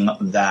anything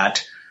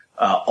that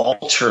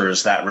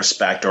alters that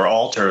respect or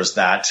alters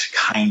that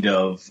kind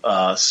of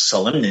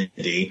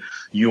solemnity,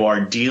 you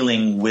are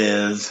dealing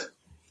with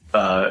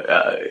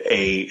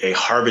a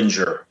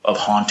harbinger of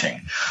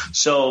haunting.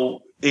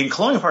 So in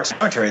Colonial Park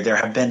Cemetery, there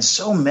have been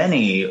so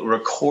many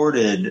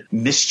recorded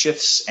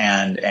mischiefs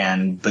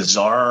and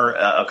bizarre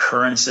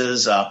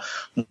occurrences.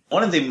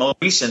 One of the most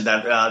recent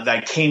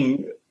that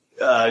came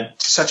to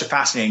such a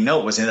fascinating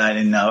note was in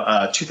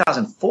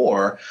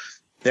 2004.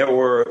 There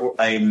were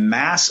a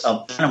mass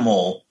of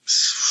animal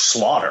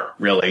slaughter,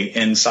 really,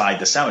 inside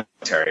the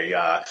cemetery.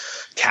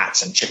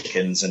 Cats and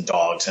chickens and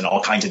dogs and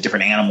all kinds of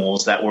different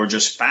animals that were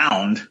just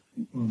found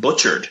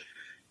butchered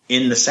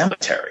in the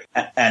cemetery.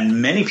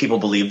 And many people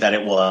believe that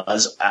it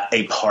was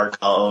a part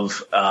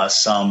of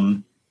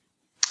some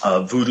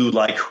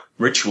voodoo-like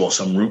ritual,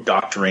 some root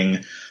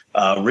doctoring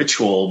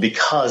ritual,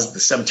 because the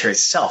cemetery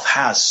itself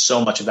has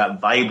so much of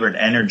that vibrant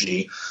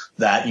energy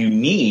that you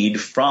need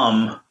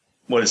from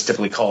what is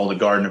typically called a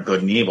garden of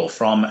good and evil,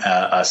 from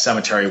a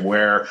cemetery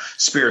where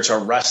spirits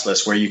are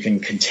restless, where you can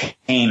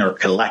contain or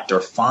collect or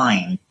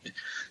find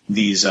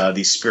these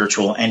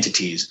spiritual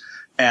entities.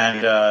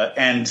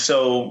 And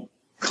so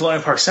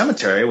Colonial Park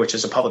Cemetery, which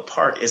is a public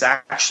park, is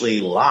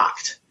actually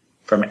locked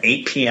from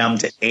 8 p.m.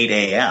 to 8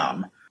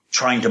 a.m.,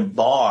 trying to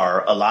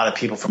bar a lot of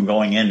people from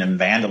going in and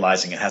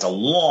vandalizing. It has a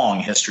long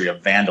history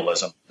of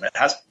vandalism. It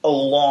has a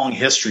long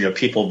history of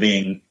people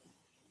being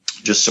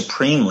just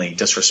supremely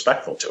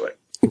disrespectful to it.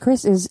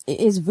 Chris,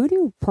 is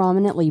voodoo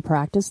prominently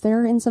practiced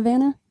there in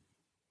Savannah?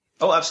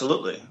 Oh,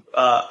 absolutely. And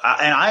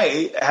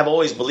I have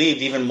always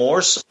believed even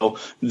more so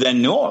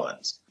than New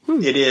Orleans.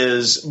 It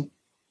is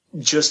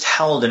just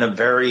held in a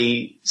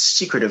very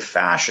secretive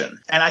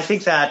fashion. And I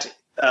think that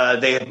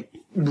they have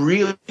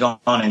really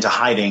gone into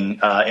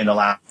hiding in the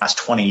last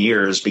 20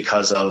 years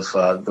because of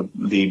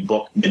the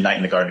book Midnight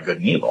in the Garden of Good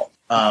and Evil.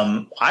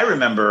 I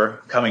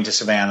remember coming to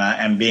Savannah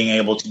and being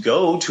able to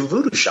go to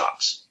voodoo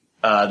shops.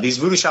 These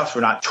voodoo shops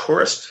were not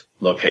tourist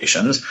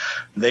locations.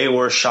 They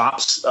were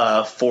shops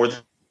for the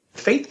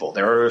faithful.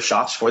 There were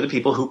shops for the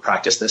people who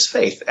practice this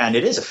faith. And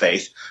it is a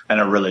faith and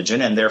a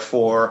religion. And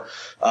therefore,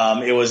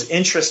 it was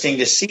interesting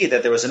to see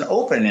that there was an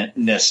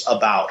openness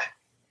about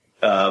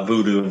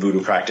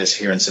voodoo practice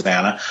here in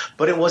Savannah,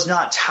 but it was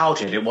not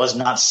touted. It was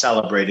not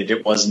celebrated.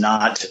 It was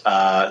not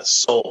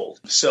sold.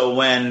 So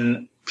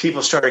when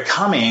people started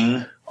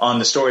coming on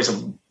the stories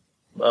of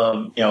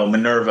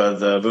Minerva,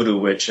 the voodoo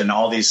witch, and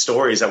all these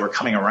stories that were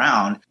coming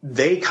around,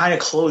 they kind of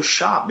closed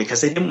shop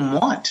because they didn't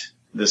want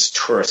this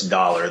tourist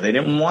dollar. They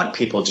didn't want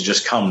people to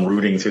just come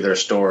rooting through their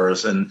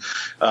stores and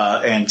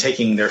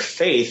taking their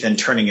faith and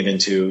turning it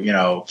into,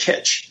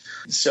 kitsch.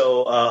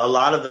 So a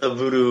lot of the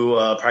voodoo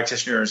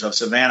practitioners of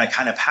Savannah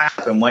kind of packed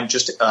up and went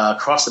just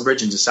across the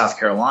bridge into South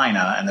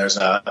Carolina, and there's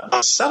a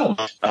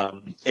settlement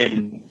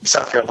in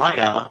South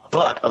Carolina,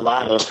 but a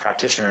lot of those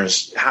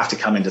practitioners have to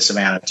come into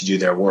Savannah to do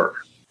their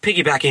work.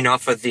 Piggybacking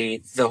off of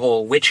the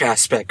whole witch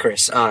aspect,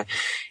 Chris,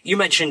 you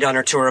mentioned on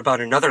our tour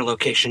about another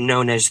location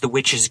known as the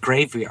Witch's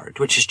Graveyard,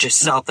 which is just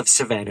south of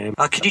Savannah.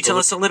 Could you tell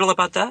us a little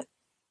about that?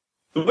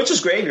 The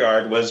Witch's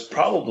Graveyard was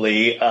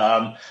probably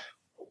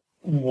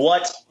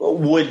what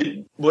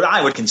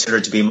I would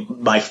consider to be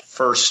my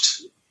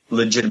first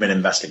legitimate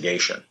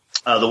investigation.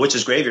 The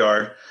Witch's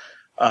Graveyard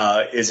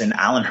is in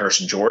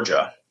Allenhurst,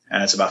 Georgia,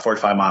 and it's about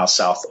 45 miles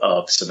south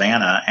of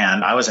Savannah.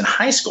 And I was in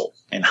high school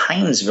in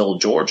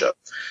Hinesville, Georgia.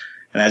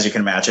 And as you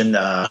can imagine,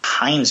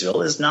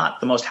 Hinesville is not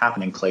the most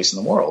happening place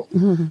in the world.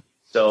 Mm-hmm.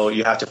 So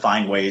you have to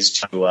find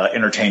ways to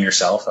entertain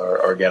yourself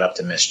or get up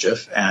to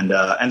mischief. And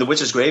the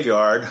Witch's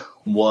Graveyard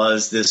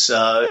was this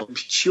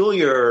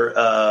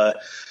peculiar,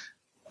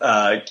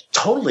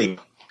 totally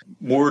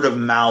word of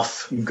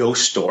mouth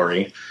ghost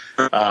story.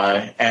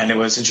 And it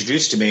was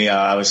introduced to me.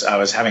 I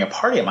was having a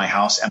party at my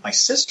house, and my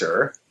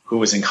sister, who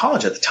was in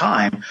college at the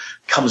time,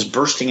 comes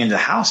bursting into the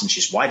house, and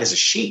she's white as a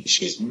sheet.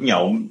 She's,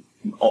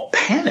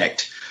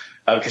 panicked.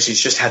 Because she's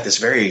just had this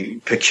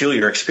very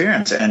peculiar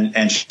experience,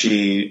 and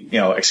she,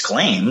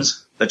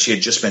 exclaims that she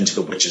had just been to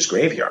the Witch's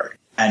Graveyard.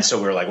 And so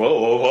we were like,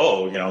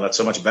 whoa, that's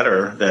so much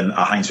better than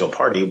a Hinesville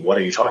party. What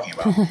are you talking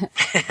about?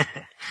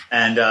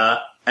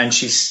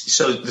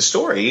 So the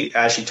story,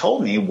 as she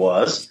told me,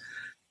 was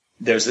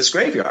there's this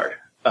graveyard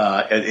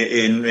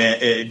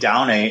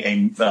down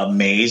a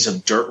maze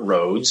of dirt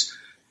roads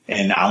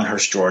in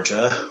Allenhurst,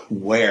 Georgia,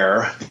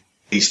 where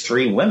these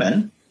three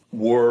women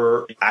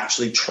were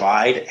actually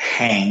tried,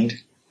 hanged,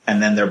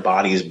 and then their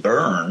bodies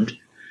burned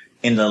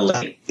in the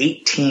late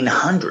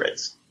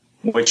 1800s,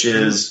 which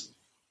is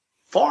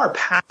far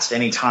past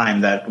any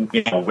time that,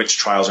 witch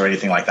trials or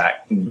anything like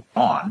that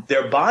on.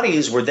 Their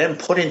bodies were then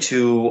put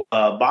into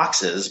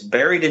boxes,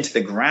 buried into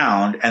the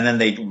ground, and then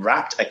they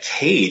wrapped a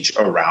cage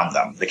around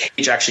them. The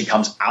cage actually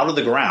comes out of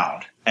the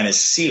ground and is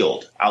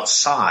sealed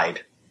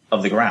outside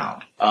of the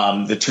ground.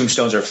 The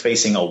tombstones are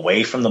facing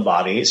away from the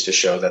bodies to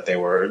show that they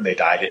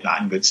died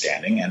not in good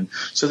standing. And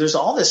so there's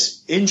all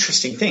this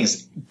interesting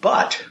things.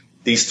 But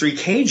these three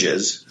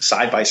cages,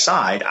 side by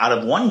side, out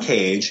of one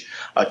cage,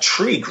 a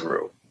tree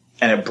grew,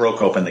 and it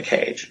broke open the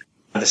cage.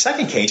 In the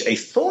second cage, a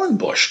thorn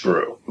bush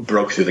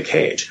broke through the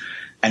cage.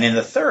 And in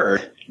the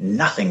third,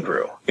 nothing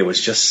grew. It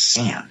was just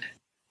sand.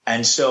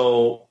 And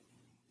so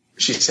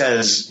she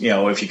says,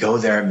 if you go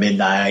there at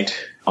midnight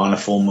on a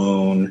full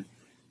moon,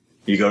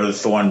 you go to the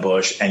thorn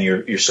bush, and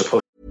you're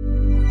supposed.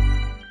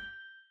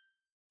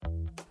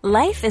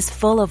 Life is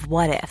full of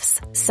what-ifs.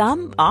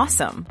 Some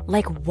awesome,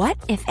 like what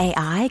if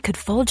AI could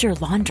fold your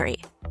laundry?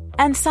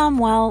 And some,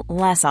 well,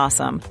 less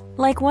awesome,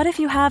 like what if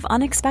you have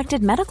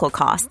unexpected medical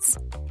costs?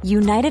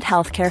 United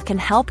Healthcare can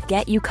help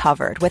get you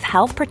covered with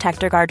Health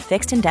Protector Guard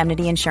fixed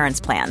indemnity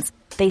insurance plans.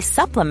 They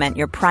supplement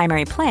your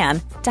primary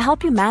plan to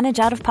help you manage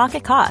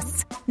out-of-pocket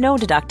costs. No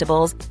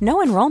deductibles,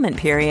 no enrollment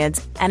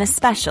periods, and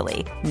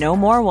especially no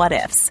more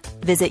what-ifs.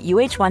 Visit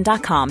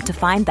uh1.com to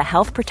find the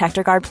Health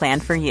Protector Guard plan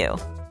for you.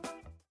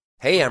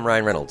 Hey, I'm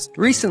Ryan Reynolds.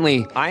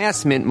 Recently, I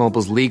asked Mint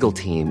Mobile's legal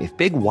team if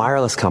big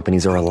wireless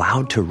companies are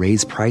allowed to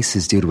raise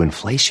prices due to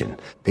inflation.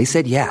 They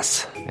said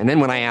yes. And then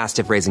when I asked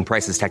if raising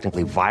prices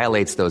technically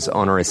violates those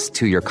onerous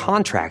two-year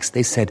contracts,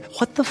 they said,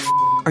 "What the f***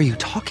 are you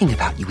talking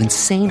about, you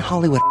insane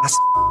Hollywood ass?"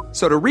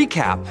 So to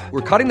recap,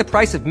 we're cutting the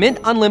price of Mint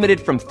Unlimited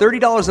from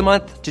 $30 a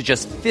month to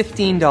just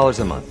 $15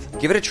 a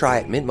month. Give it a try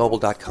at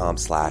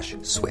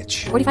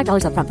mintmobile.com/switch.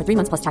 $45 up front for 3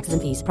 months plus taxes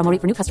and fees. Promo rate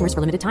for new customers for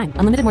limited time.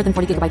 Unlimited more than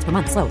 40 gigabytes per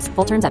month. Slows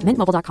full terms at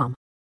mintmobile.com.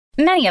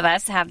 Many of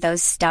us have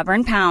those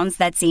stubborn pounds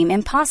that seem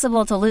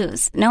impossible to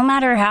lose, no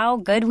matter how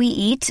good we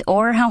eat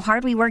or how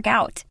hard we work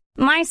out.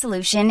 My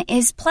solution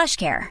is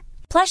PlushCare.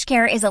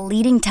 PlushCare is a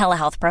leading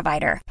telehealth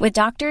provider with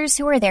doctors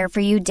who are there for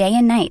you day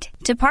and night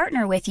to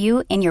partner with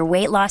you in your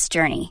weight loss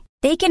journey.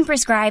 They can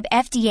prescribe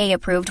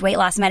FDA-approved weight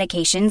loss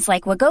medications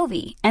like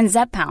Wegovy and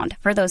Zepbound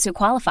for those who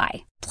qualify.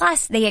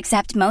 Plus, they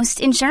accept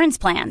most insurance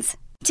plans.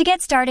 To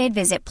get started,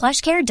 visit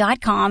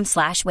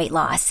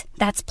plushcare.com/weightloss.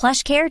 That's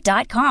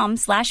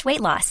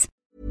plushcare.com/weightloss.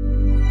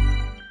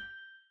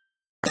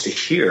 To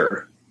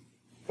hear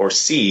or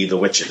see the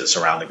witches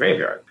around the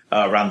graveyard,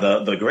 around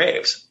the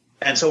graves.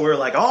 And so we were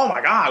like, oh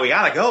my God, we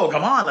gotta go.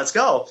 Come on, let's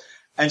go.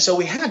 And so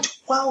we had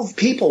 12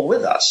 people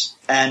with us,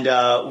 and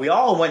we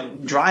all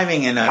went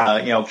driving in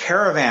a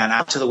caravan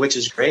out to the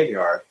witches'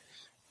 graveyard.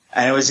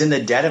 And it was in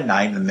the dead of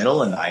night, in the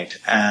middle of the night.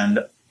 And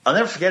I'll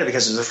never forget it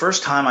because it was the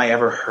first time I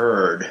ever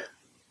heard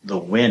the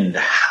wind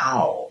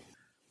howl.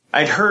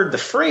 I'd heard the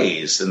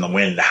phrase, and the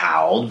wind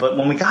howled, but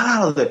when we got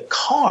out of the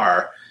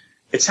car,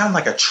 it sounded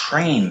like a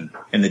train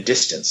in the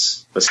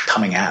distance was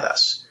coming at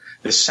us.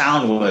 The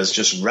sound was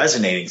just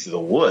resonating through the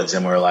woods,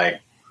 and we were like,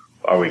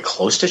 are we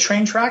close to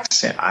train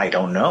tracks? And I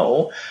don't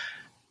know.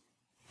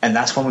 And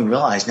that's when we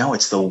realized, no,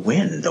 it's the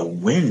wind. The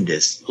wind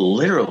is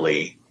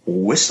literally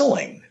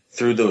whistling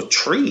through the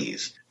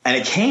trees. And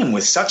it came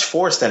with such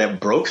force that it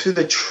broke through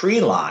the tree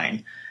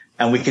line,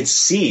 and we could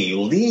see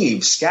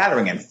leaves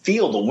scattering and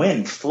feel the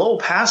wind flow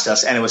past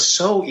us. And it was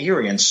so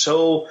eerie and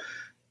so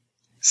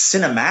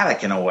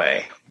cinematic in a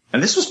way.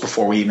 And this was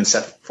before we even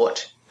set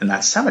foot in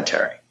that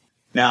cemetery.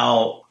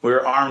 Now, we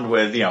were armed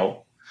with,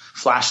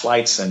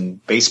 flashlights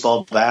and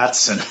baseball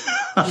bats, and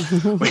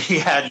we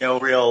had no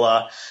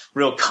real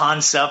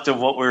concept of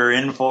what we were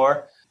in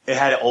for. It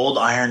had old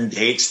iron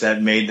gates that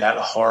made that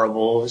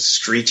horrible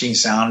screeching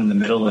sound in the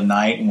middle of the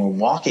night, and we're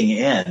walking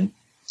in, and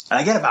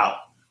I get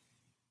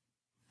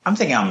I'm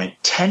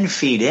 10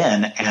 feet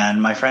in,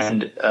 and my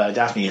friend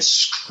Daphne is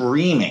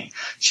screaming.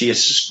 She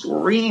is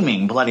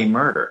screaming bloody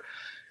murder.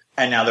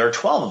 And now there are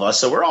 12 of us,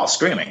 so we're all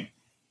screaming.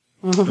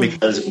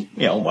 Because,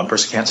 one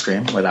person can't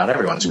scream without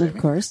everyone screaming.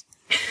 Of course.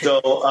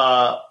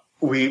 So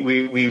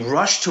we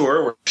rushed to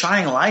her. We're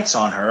shining lights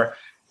on her,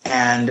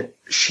 and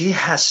she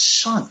has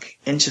sunk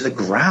into the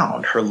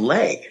ground. Her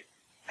leg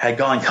had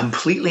gone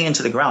completely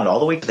into the ground, all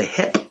the way to the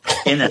hip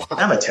in a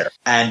cemetery.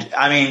 And,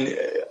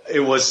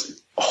 it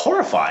was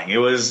horrifying. It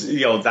was,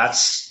 that's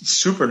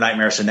super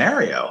nightmare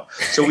scenario.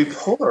 So we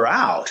pull her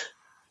out,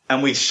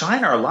 and we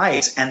shine our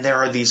lights, and there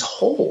are these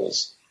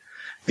holes,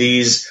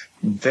 these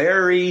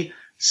very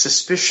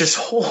suspicious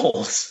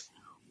holes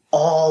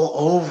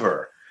all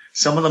over,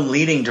 some of them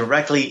leading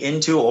directly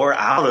into or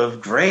out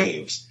of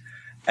graves.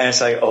 And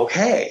it's like,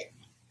 okay,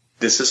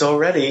 this is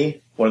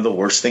already one of the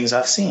worst things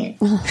I've seen.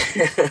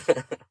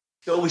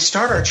 So we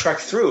start our trek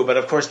through, but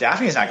of course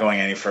Daphne's not going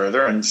any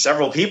further, and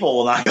several people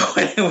will not go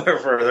anywhere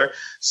further.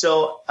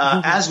 So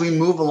as we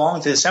move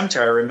along to the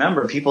cemetery, I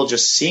remember people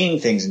just seeing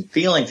things and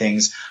feeling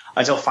things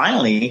until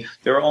finally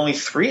there were only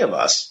 3 of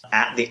us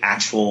at the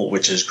actual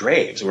witches'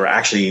 graves. We're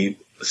actually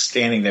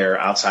standing there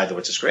outside the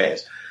witches'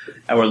 graves,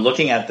 and we're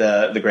looking at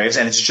the graves,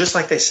 and it's just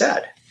like they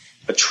said.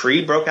 A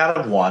tree broke out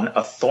of one,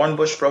 a thorn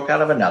bush broke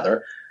out of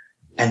another,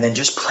 and then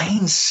just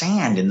plain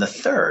sand in the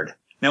third.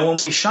 Now, when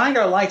we shined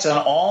our lights on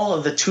all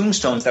of the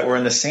tombstones that were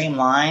in the same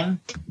line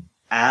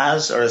or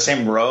the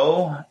same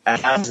row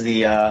as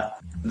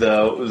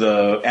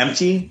the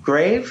empty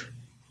grave,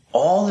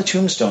 all the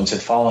tombstones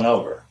had fallen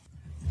over.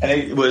 And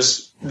it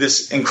was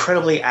this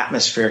incredibly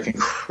atmospheric,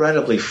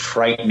 incredibly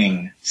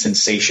frightening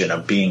sensation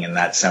of being in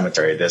that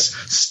cemetery, this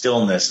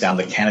stillness down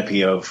the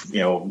canopy of,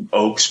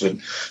 oaks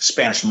with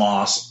Spanish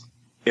moss.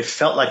 It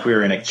felt like we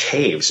were in a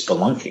cave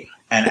spelunking.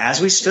 And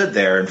as we stood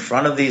there in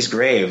front of these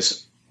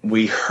graves,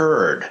 we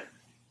heard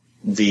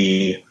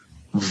the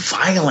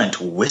violent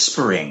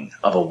whispering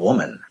of a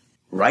woman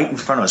right in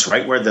front of us,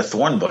 right where the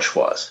thorn bush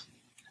was.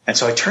 And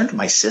so I turned to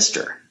my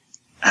sister,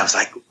 and I was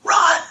like,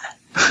 run!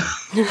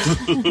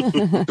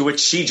 To which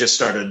she just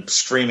started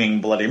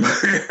screaming bloody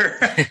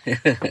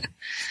murder.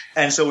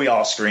 And so we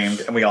all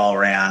screamed and we all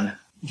ran.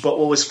 But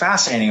what was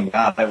fascinating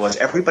about it was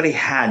everybody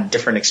had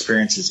different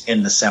experiences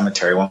in the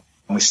cemetery. When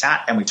we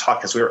sat and we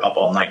talked, because we were up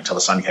all night until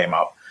the sun came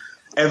up,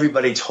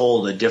 everybody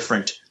told a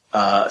different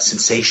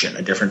sensation,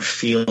 a different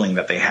feeling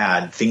that they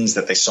had, things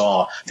that they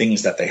saw,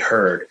 things that they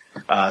heard.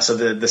 So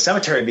the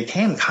cemetery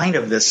became kind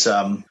of this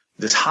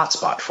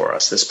hotspot for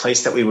us, this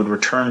place that we would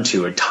return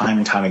to time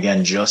and time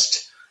again,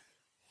 just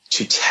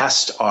to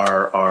test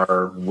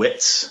our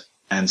wits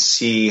and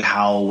see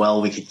how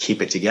well we could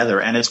keep it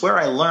together. And it's where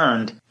I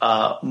learned,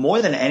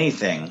 more than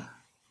anything,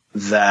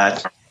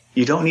 that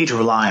you don't need to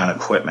rely on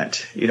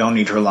equipment. You don't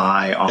need to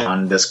rely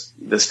on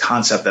this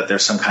concept that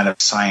there's some kind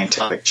of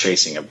scientific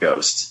chasing of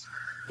ghosts.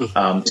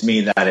 To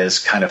me, that is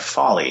kind of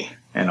folly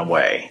in a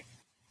way.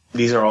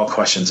 These are all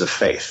questions of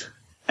faith,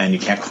 and you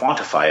can't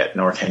quantify it,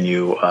 nor can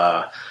you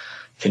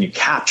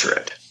capture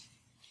it.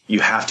 You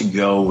have to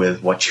go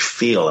with what you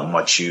feel and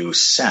what you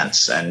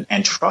sense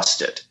and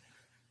trust it.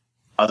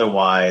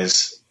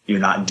 Otherwise, you're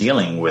not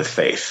dealing with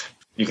faith.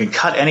 You can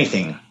cut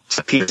anything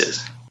to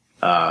pieces,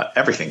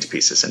 everything to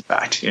pieces, in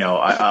fact. A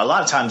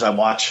lot of times I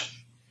watch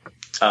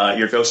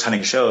your ghost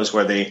hunting shows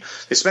where they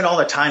spend all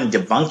their time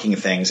debunking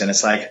things, and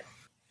it's like,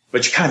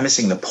 but you're kind of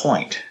missing the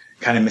point,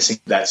 kind of missing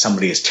that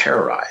somebody is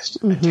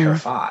terrorized and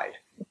terrified.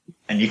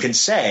 And you can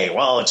say,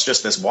 well, it's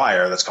just this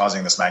wire that's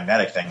causing this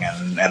magnetic thing,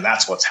 and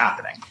that's what's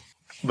happening.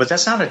 But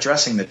that's not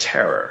addressing the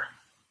terror.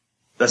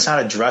 That's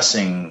not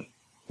addressing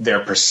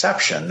their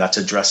perception. That's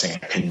addressing a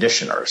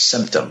condition or a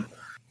symptom.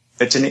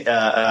 It's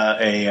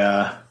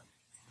a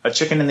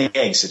chicken and the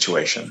egg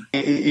situation.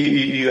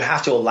 You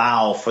have to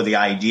allow for the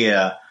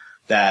idea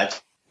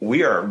that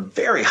we are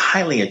very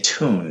highly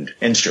attuned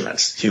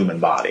instruments, human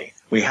body.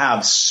 We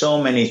have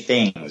so many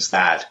things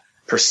that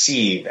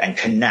perceive and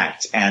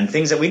connect, and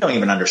things that we don't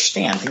even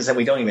understand, things that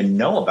we don't even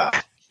know about.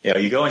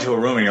 You go into a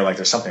room and you're like,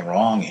 there's something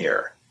wrong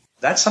here.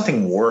 That's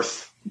something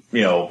worth,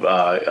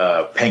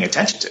 paying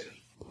attention to.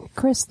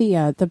 Chris,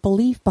 the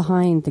belief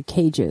behind the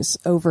cages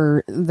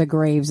over the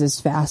graves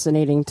is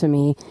fascinating to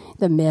me.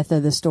 The myth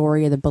of the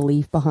story, the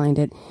belief behind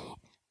it.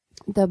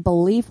 The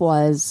belief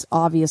was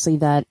obviously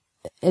that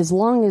as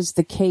long as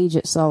the cage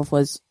itself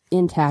was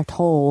intact,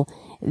 whole,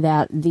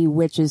 that the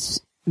witch's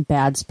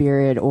bad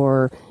spirit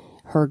or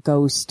her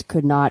ghost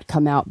could not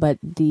come out, but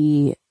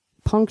the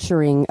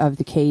puncturing of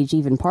the cage,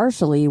 even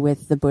partially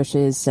with the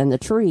bushes and the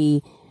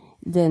tree,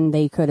 then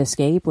they could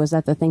escape. Was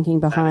that the thinking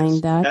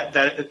behind that?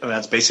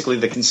 That's basically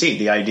the conceit.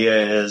 The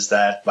idea is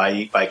that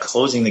by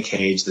closing the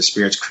cage, the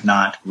spirits could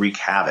not wreak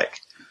havoc.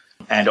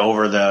 And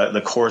over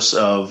the course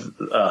of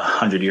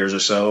 100 years or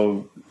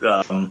so,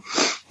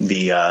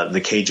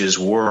 the cages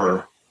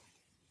were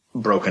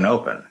broken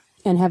open.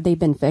 And have they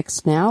been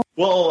fixed now?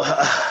 Well,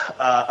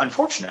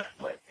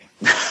 unfortunately,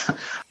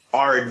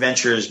 our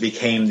adventures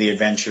became the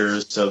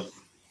adventures of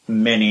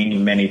many,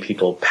 many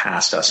people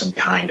past us and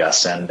behind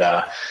us.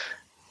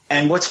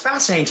 And what's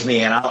fascinating to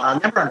me, and I'll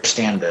never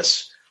understand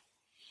this,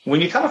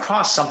 when you come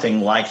across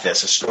something like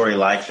this, a story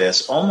like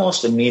this,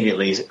 almost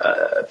immediately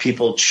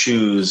people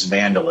choose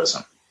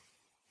vandalism,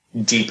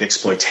 deep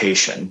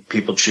exploitation.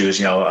 People choose,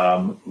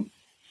 in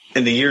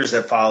the years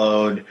that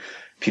followed,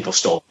 people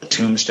stole the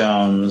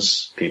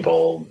tombstones.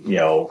 People,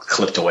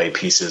 clipped away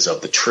pieces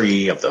of the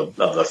tree, of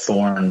the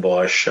thorn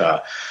bush.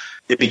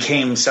 It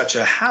became such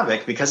a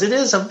havoc because it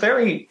is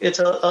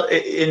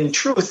in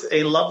truth,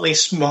 a lovely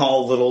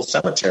small little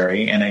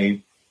cemetery in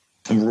a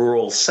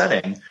rural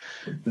setting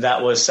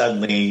that was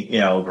suddenly,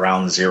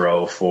 ground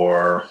zero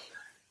for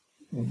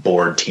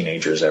bored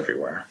teenagers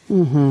everywhere.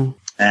 Mm-hmm.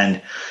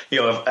 And,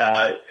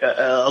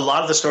 a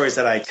lot of the stories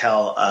that I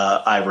tell,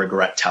 I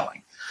regret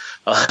telling.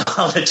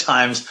 Other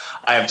times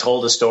I have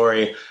told a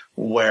story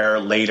where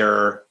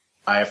later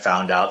I have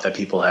found out that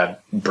people have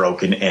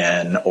broken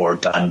in or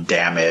done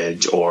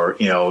damage or,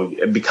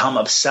 become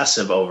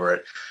obsessive over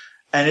it.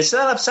 And it's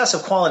that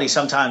obsessive quality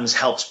sometimes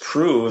helps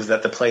prove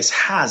that the place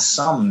has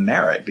some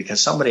merit, because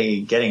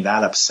somebody getting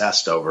that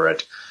obsessed over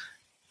it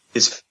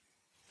is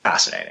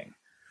fascinating.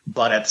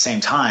 But at the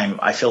same time,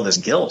 I feel this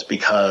guilt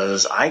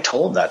because I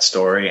told that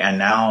story, and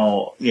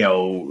now,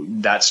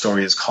 that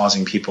story is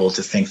causing people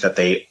to think that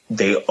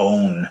they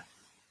own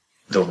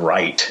the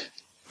right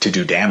to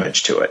do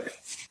damage to it.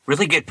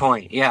 Really good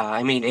point. Yeah.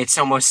 I mean, it's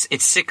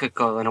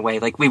cyclical in a way.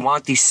 Like, we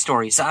want these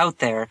stories out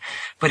there,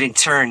 but in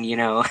turn,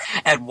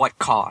 at what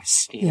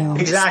cost?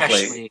 Exactly.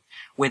 Especially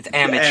with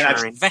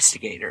amateur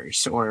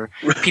investigators or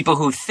people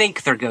who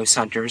think they're ghost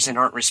hunters and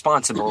aren't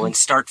responsible and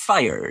start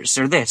fires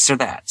or this or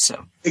that.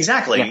 So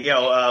exactly.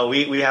 Yeah.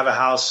 We have a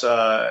house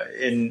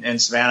in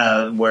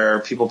Savannah where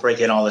people break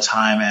in all the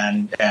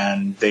time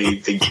and they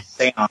do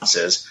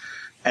seances,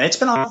 and it's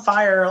been on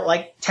fire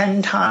like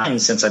 10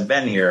 times since I've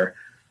been here.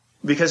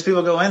 Because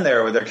people go in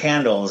there with their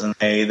candles and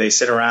they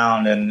sit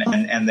around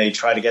and they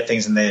try to get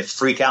things and they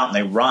freak out and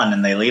they run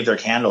and they leave their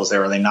candles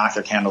there or they knock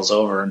their candles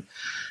over. And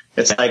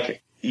it's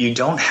like, you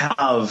don't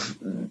have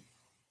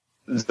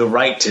the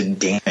right to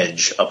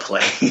damage a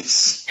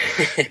place.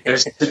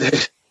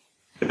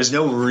 There's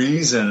no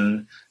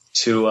reason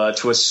to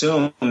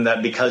assume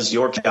that because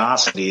your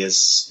curiosity is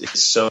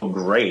so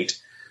great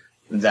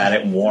that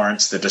it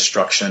warrants the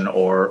destruction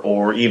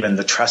or even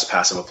the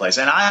trespass of a place.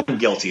 And I'm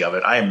guilty of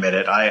it. I admit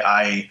it.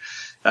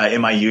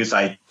 In my youth,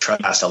 I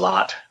trespassed a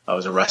lot. I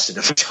was arrested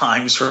a few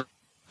times for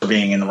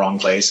being in the wrong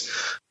place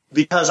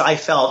because I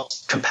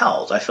felt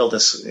compelled. I felt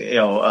this,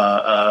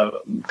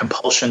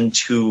 compulsion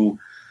to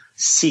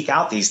seek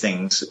out these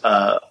things,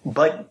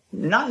 but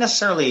not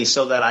necessarily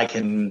so that I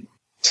can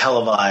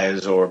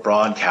televise or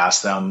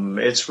broadcast them.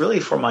 It's really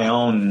for my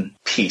own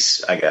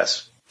peace, I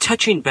guess.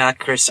 Touching back,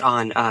 Chris,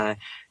 on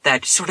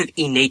that sort of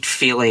innate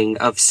feeling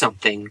of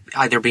something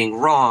either being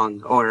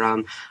wrong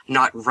or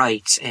not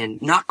right,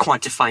 and not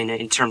quantifying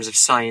it in terms of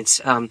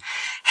science.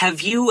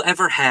 Have you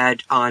ever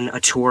had on a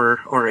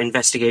tour or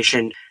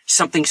investigation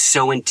something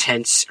so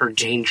intense or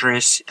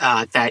dangerous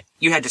that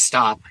you had to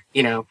stop,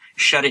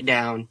 shut it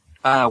down,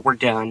 we're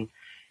done?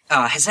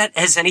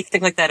 Has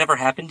anything like that ever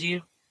happened to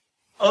you?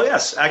 Oh,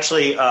 yes.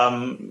 Actually,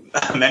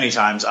 many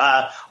times.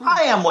 I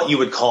am what you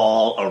would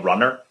call a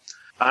runner.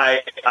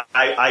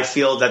 I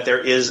feel that there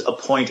is a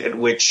point at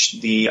which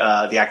the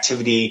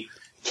activity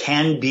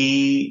can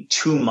be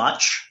too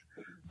much.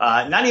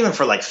 Not even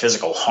for like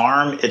physical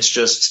harm. It's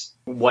just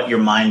what your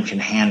mind can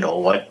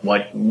handle,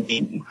 what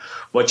you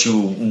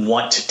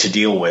want to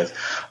deal with.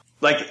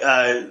 Like,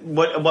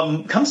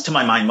 what comes to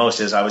my mind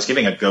most is I was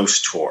giving a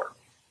ghost tour.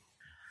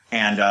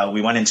 And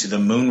we went into the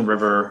Moon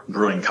River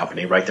Brewing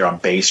Company right there on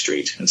Bay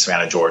Street in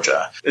Savannah,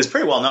 Georgia. It's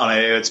pretty well known.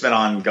 It's been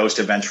on Ghost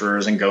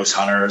Adventurers and Ghost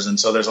Hunters. And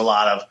so there's a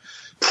lot of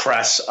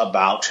press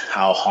about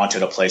how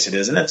haunted a place it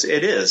is. And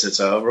it is. It's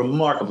a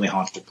remarkably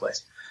haunted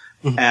place.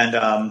 Mm-hmm. And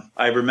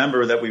I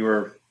remember that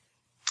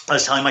I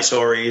was telling my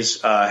stories,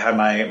 had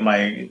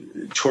my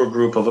tour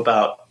group of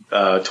about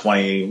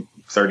 20,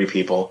 30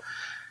 people.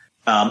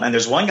 And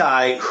there's one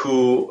guy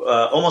who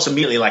almost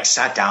immediately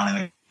sat down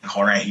in the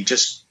corner, and he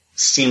just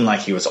seemed like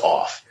he was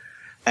off.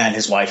 And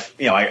his wife,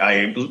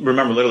 I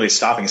remember literally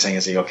stopping and saying,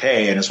 "Is he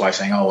okay?" And his wife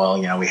saying, "Oh,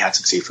 well, we had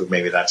some seafood.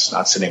 Maybe that's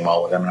not sitting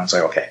well with him." And I was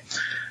like, okay.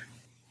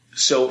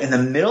 So in the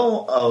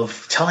middle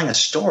of telling a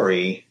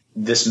story,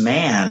 this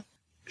man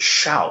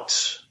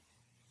shouts,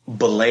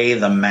 "Belay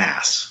the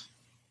mass."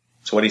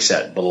 That's what he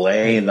said,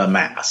 "Belay the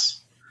mass."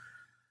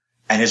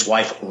 And his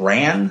wife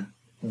ran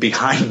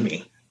behind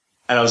me.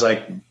 And I was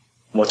like,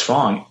 "What's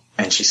wrong?"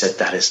 And she said,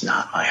 "That is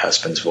not my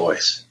husband's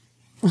voice."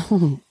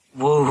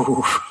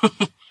 Whoa.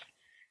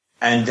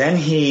 And then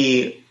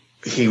he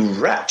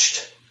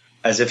retched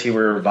as if he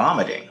were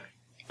vomiting.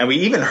 And we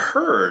even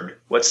heard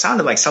what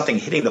sounded like something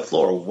hitting the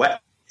floor,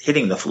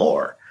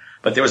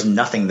 but there was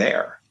nothing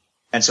there.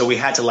 And so we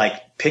had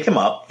to pick him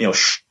up,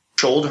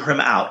 shoulder him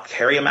out,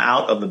 carry him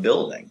out of the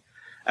building.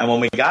 And when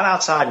we got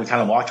outside, we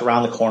kind of walked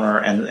around the corner,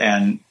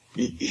 and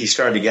he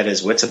started to get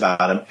his wits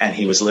about him. And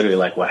he was literally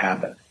like, "What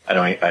happened? I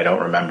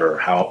don't remember.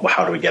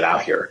 How do we get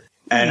out here?"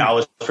 And I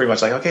was pretty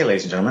much like, "Okay,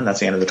 ladies and gentlemen,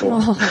 that's the end of the tour."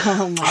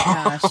 Oh my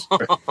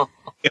gosh.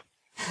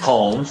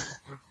 Home.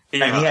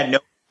 Yeah. And he had no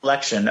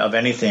recollection of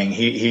anything.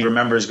 He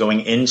remembers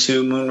going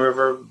into Moon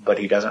River, but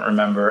he doesn't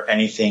remember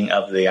anything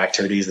of the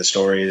activities, the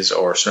stories,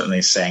 or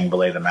certainly saying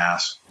 "Belay the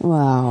mass."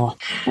 Wow.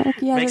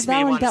 Yeah, Makes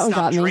me want to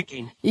stop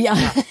drinking.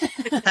 Yeah.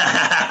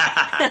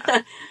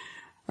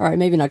 All right,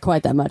 maybe not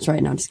quite that much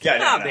right now. I'm just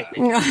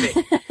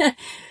kidding.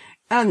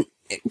 No.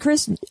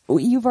 Chris,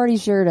 you've already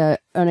shared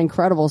an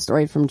incredible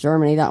story from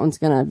Germany. That one's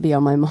going to be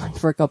on my mind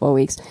for a couple of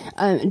weeks.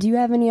 Do you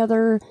have any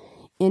other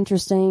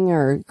interesting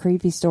or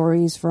creepy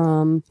stories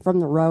from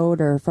the road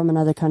or from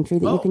another country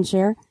that you can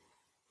share?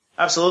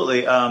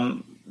 Absolutely.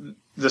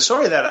 The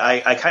story that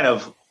I kind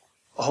of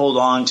hold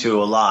on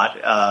to a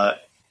lot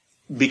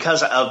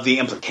because of the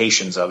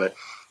implications of it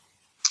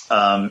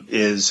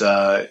is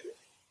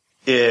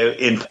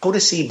in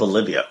Potosi,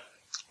 Bolivia.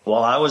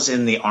 While I was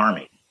in the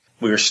Army,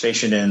 we were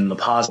stationed in La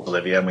Paz,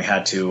 Bolivia, and we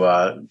had to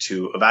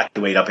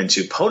evacuate up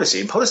into Potosi.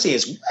 And Potosi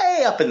is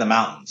way up in the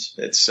mountains.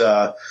 It's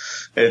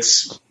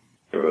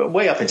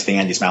way up into the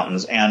Andes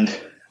Mountains. And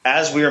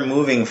as we were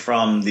moving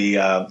from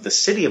the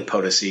city of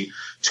Potosi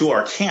to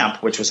our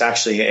camp, which was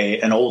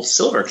actually an old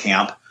silver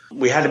camp,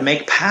 we had to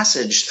make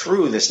passage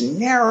through this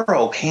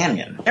narrow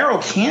canyon. Narrow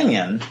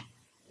canyon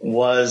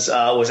was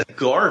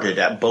guarded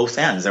at both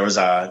ends. There was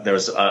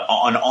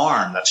an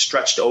arm that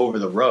stretched over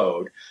the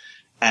road.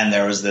 And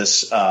there was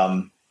this,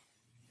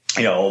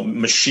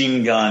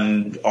 machine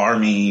gun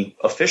army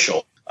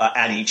official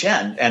at each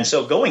end. And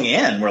so going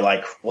in, we're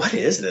like, "What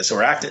is this?" So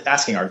we're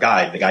asking our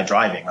guide, the guy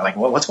driving. We're like,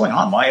 "What's going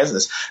on? Why is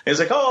this?" And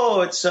he's like,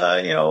 "Oh, it's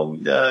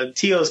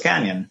Tio's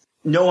Canyon.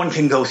 No one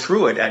can go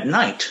through it at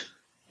night.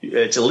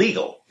 It's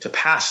illegal to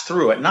pass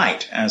through at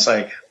night." And it's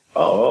like,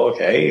 "Oh,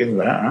 okay."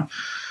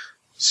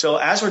 So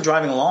as we're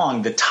driving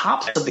along, the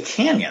tops of the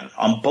canyon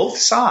on both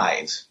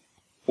sides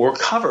were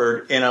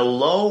covered in a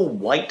low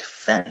white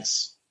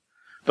fence.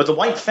 But the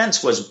white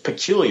fence was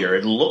peculiar.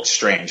 It looked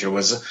strange. It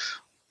was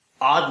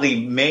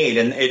oddly made,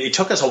 and it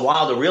took us a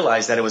while to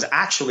realize that it was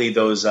actually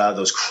those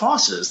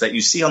crosses that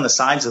you see on the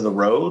sides of the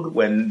road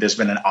when there's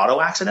been an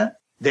auto accident.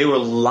 They were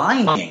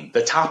lining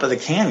the top of the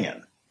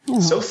canyon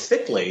so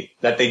thickly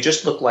that they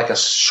just looked like a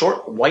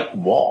short white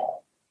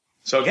wall.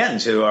 So again,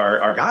 to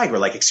our guide, we're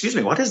like, "Excuse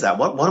me, what is that?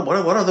 What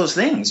are those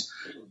things?"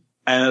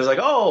 And it was like,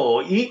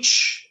 "Oh,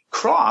 each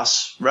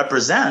cross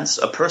represents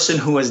a person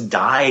who has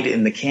died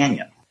in the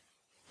canyon.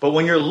 But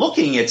when you're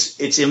looking,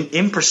 it's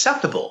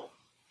imperceptible.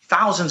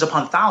 Thousands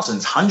upon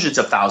thousands, hundreds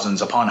of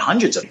thousands upon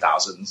hundreds of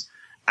thousands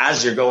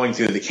as you're going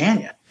through the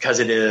canyon, because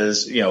it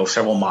is,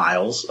 several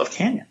miles of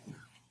canyon.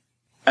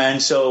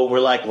 And so we're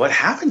like, what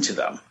happened to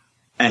them?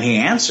 And he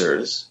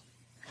answers,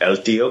 El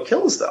Tío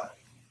kills them.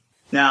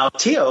 Now,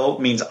 Tío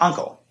means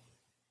uncle.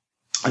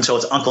 And so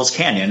it's Uncle's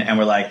Canyon. And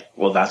we're like,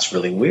 well, that's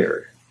really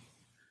weird.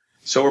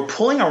 So we're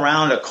pulling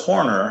around a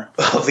corner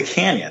of the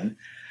canyon.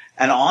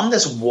 And on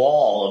this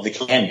wall of the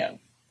canyon,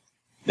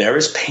 there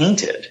is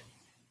painted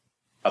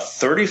a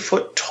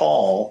 30-foot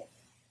tall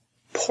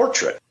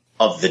portrait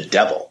of the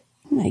devil.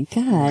 Oh, my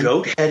God.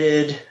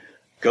 Goat-headed,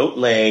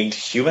 goat-legged,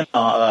 human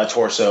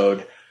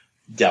torsoed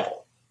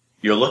devil.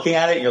 You're looking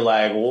at it and you're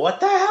like, what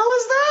the hell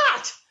is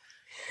that?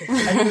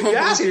 And you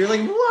ask it, you're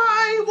like,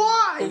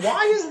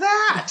 why is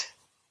that?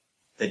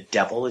 The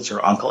devil is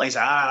your uncle. He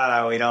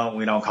said, we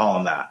don't call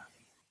him that.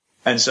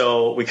 And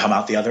so we come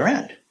out the other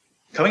end.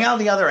 Coming out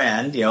the other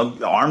end, the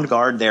armed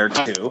guard there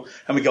too,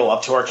 and we go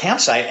up to our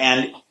campsite,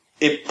 and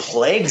it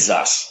plagues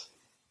us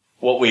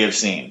what we have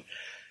seen.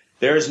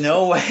 There is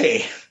no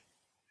way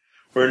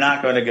we're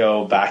not going to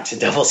go back to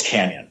Devil's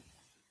Canyon,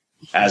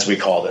 as we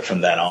called it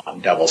from then on,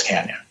 Devil's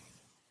Canyon.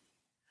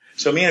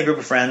 So me and a group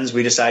of friends,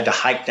 we decided to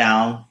hike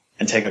down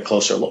and take a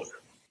closer look.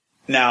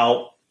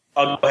 Now,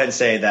 I'll go ahead and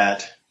say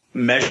that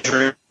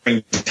measuring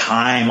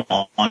time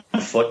on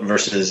foot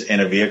versus in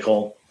a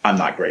vehicle, I'm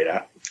not great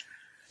at.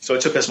 So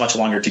it took us much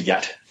longer to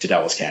get to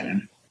Devil's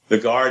Canyon. The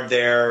guard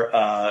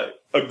there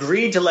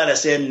agreed to let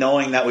us in,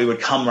 knowing that we would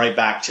come right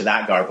back to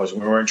that guard post. We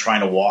weren't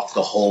trying to walk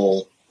the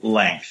whole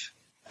length.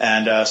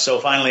 And so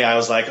finally I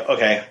was like,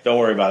 okay, don't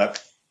worry about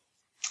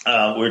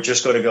it. We're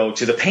just going to go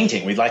to the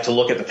painting. We'd like to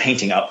look at the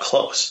painting up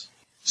close.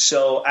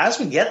 So as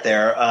we get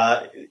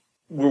there,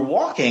 we're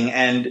walking,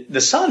 and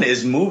the sun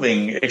is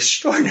moving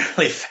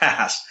extraordinarily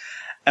fast.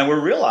 And we're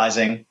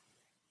realizing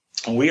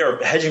we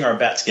are hedging our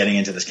bets getting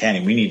into this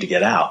canyon. We need to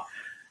get out.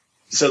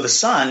 So the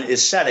sun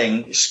is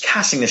setting,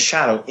 casting the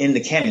shadow in the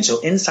canyon.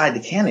 So inside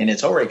the canyon,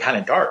 it's already kind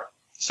of dark.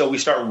 So we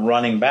start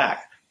running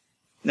back.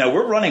 Now,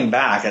 we're running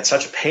back at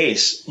such a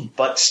pace,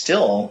 but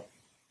still,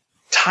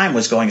 time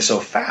was going so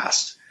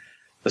fast.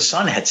 The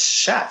sun had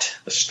set.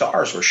 The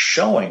stars were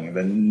showing.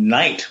 The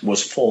night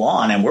was full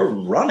on, and we're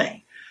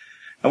running.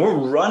 And we're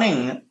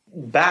running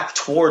back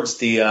towards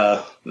the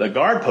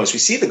guard post. We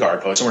see the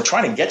guard post, and we're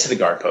trying to get to the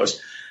guard post.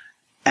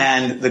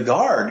 And the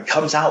guard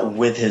comes out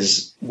with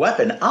his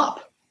weapon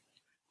up.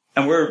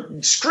 And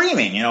we're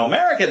screaming,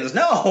 Americans,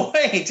 no,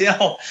 wait, it's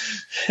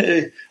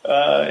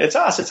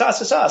us, it's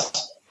us, it's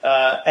us.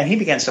 And he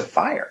begins to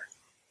fire.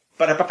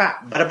 But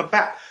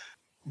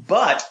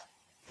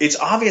it's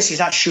obvious he's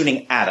not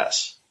shooting at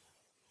us.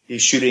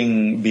 He's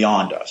shooting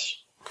beyond us.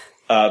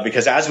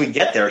 Because as we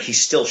get there,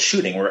 he's still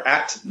shooting. We're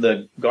at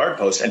the guard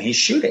post and he's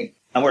shooting.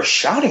 And we're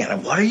shouting at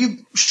him, what are you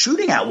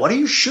shooting at? What are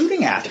you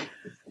shooting at?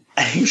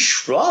 And he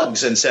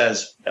shrugs and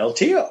says, El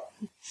Tío.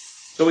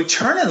 So we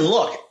turn and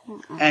look,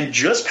 and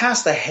just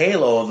past the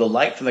halo of the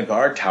light from the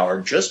guard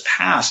tower, just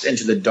past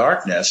into the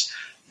darkness,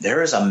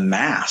 there is a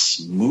mass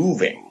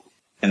moving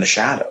in the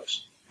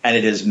shadows. And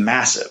it is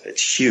massive.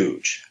 It's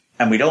huge.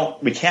 And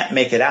we can't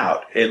make it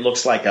out. It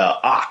looks like a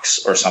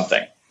ox or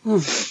something.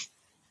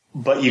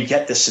 But you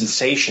get the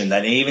sensation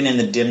that even in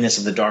the dimness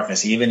of the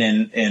darkness, even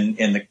in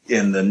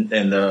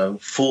the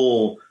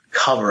full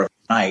cover of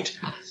night,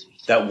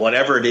 that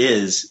whatever it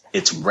is,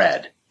 it's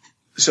red.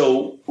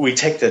 So we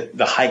take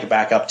the hike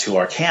back up to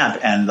our camp,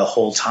 and the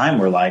whole time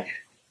we're like,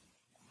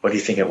 what do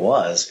you think it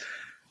was?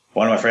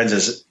 One of my friends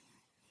is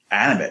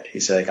animate.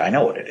 He's like, I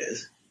know what it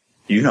is.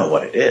 You know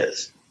what it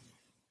is.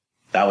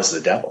 That was the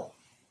devil.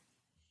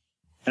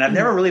 And I've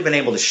never really been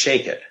able to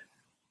shake it.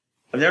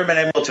 I've never been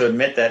able to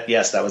admit that,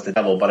 yes, that was the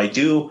devil, but I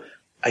do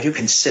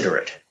consider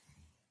it.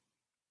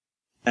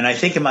 And I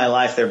think in my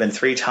life there have been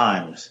 3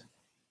 times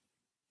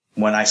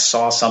when I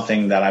saw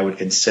something that I would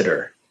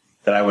consider,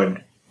 that I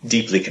would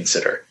deeply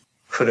consider,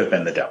 could have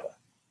been the devil.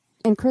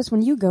 And Chris,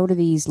 when you go to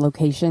these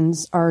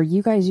locations, are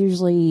you guys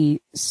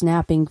usually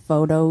snapping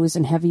photos?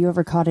 And have you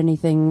ever caught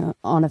anything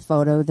on a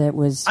photo that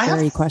was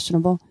very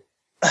questionable?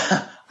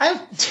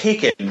 I've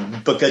taken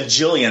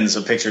bajillions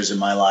of pictures in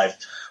my life.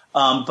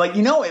 But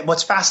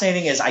what's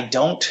fascinating is I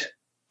don't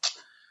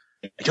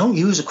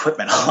use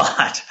equipment a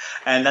lot.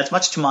 And that's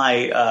much to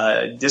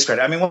my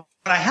discredit. I mean, when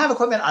I have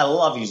equipment, I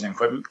love using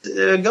equipment.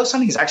 Ghost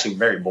hunting is actually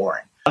very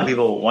boring. A lot of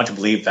people want to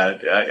believe that.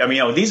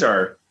 These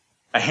are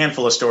a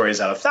handful of stories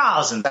out of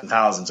thousands and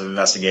thousands of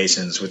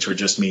investigations, which were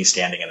just me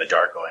standing in the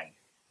dark going,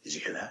 did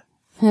you hear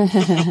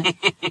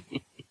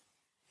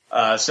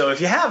that? So if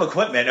you have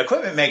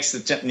equipment makes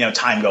the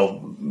time go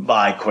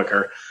by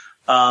quicker.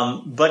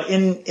 But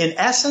in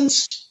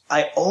essence,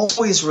 I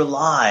always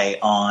rely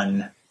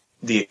on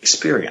the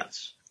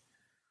experience.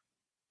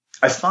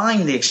 I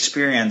find the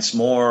experience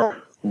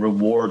more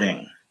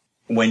rewarding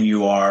when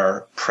you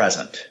are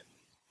present,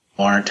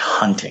 aren't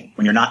hunting,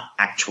 when you're not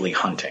actually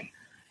hunting.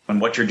 When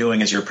what you're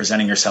doing is you're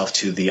presenting yourself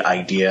to the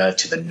idea,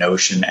 to the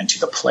notion, and to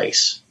the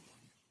place.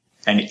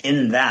 And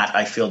in that,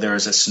 I feel there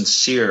is a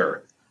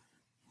sincere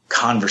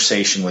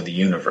conversation with the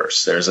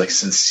universe. There's a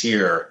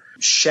sincere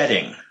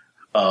shedding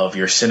of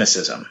your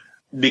cynicism,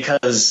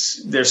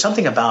 because there's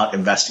something about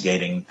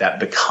investigating that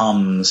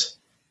becomes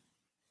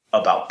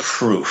about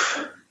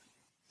proof.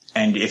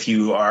 And if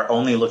you are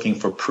only looking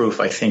for proof,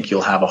 I think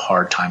you'll have a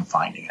hard time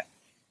finding it.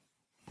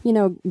 You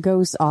know,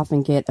 ghosts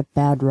often get a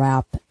bad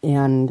rap,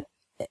 and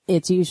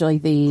it's usually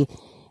the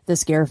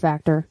scare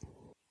factor.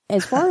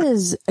 As far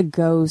as a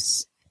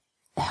ghost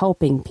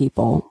helping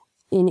people,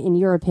 in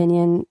your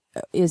opinion,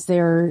 is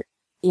there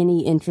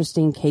any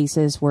interesting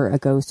cases where a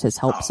ghost has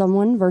helped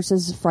someone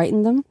versus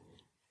frightened them?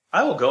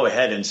 I will go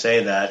ahead and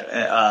say that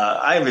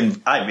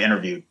I've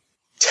interviewed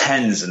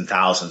tens and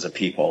thousands of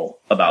people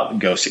about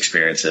ghost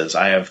experiences.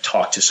 I have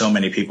talked to so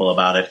many people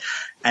about it.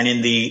 And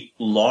in the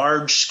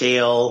large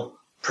scale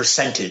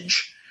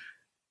percentage,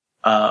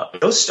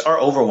 ghosts are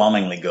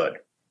overwhelmingly good.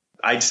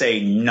 I'd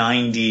say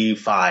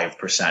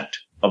 95%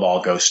 of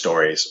all ghost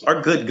stories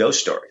are good ghost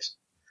stories.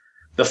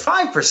 The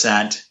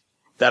 5%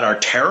 that are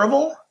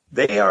terrible,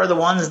 they are the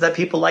ones that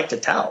people like to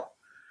tell.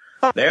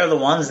 They are the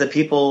ones that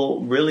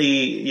people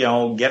really,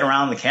 get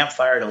around the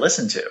campfire to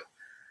listen to.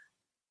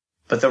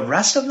 But the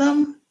rest of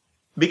them,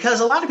 because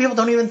a lot of people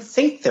don't even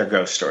think they're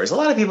ghost stories. A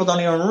lot of people don't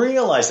even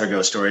realize they're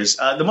ghost stories.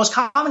 The most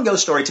common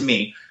ghost story to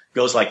me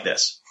goes like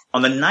this.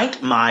 On the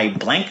night my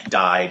blank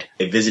died,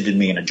 they visited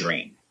me in a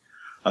dream.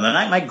 On the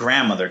night my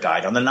grandmother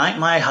died, on the night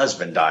my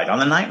husband died, on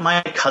the night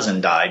my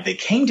cousin died, they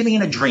came to me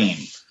in a dream,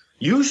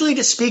 usually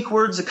to speak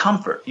words of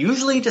comfort,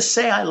 usually to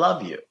say I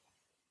love you.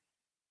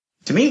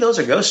 To me, those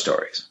are ghost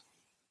stories.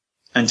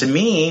 And to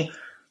me,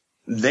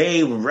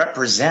 they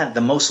represent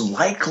the most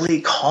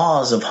likely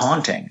cause of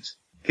hauntings.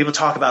 People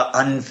talk about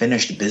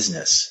unfinished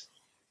business.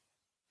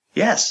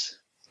 Yes,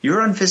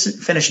 your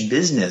unfinished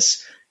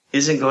business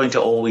isn't going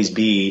to always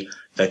be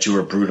that you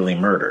were brutally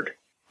murdered.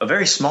 A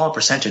very small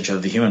percentage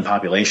of the human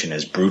population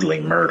is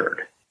brutally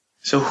murdered.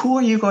 So who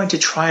are you going to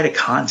try to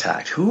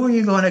contact? Who are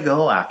you going to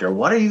go after?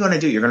 What are you going to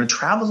do? You're going to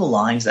travel the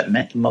lines that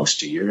meant most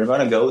to you. You're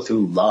going to go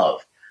through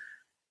love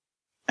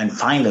and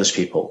find those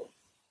people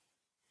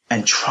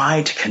and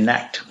try to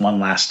connect one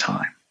last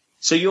time.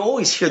 So you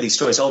always hear these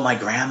stories. Oh, my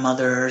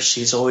grandmother,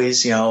 she's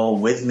always,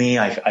 with me.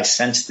 I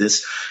sense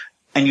this.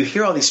 And you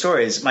hear all these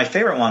stories. My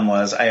favorite one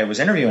was I was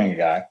interviewing a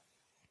guy,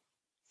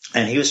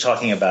 and he was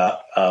talking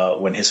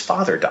about when his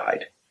father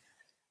died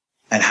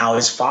and how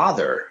his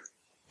father,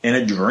 in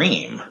a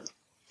dream,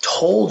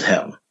 told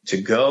him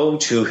to go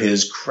to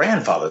his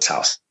grandfather's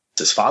house,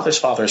 his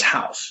father's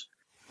house.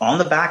 On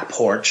the back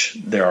porch,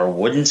 there are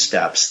wooden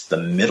steps. The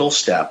middle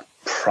step,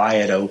 pry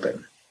it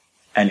open.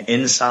 And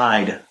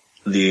inside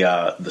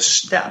the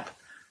step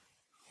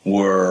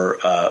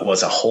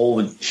was a whole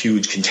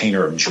huge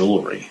container of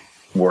jewelry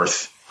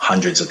worth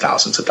hundreds of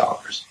thousands of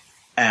dollars.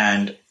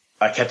 And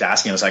I kept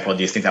asking him, I was like, well,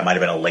 do you think that might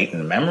have been a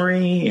latent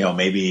memory?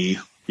 Maybe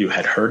you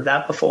had heard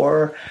that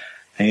before.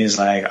 And he's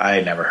like, I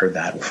had never heard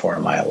that before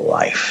in my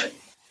life.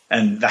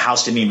 And the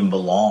house didn't even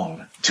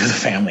belong to the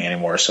family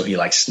anymore. So he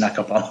snuck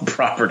up on the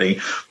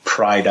property,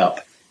 pried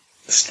up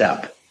the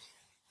step,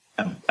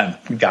 and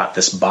got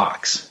this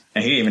box.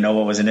 And he didn't even know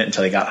what was in it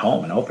until he got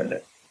home and opened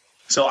it.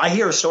 So I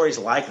hear stories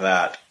like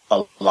that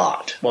a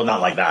lot. Well,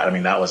 not like that. I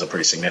mean, that was a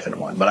pretty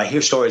significant one. But I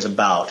hear stories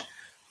about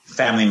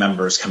family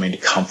members coming to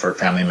comfort,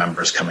 family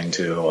members coming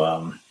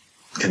to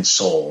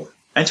console,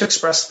 and to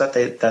express that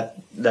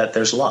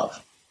there's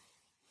love.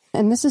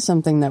 And this is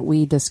something that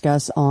we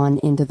discuss on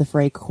Into the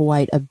Fray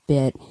quite a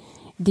bit.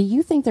 Do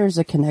you think there's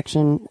a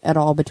connection at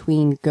all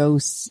between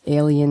ghosts,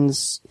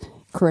 aliens,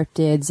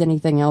 cryptids,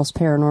 anything else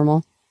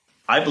paranormal?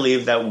 I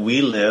believe that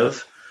we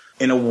live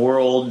in a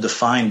world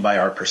defined by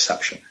our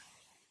perception.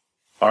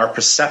 Our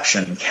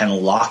perception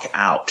can lock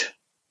out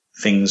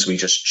things we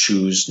just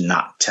choose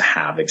not to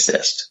have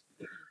exist.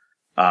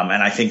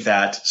 And I think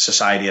that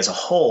society as a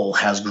whole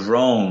has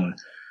grown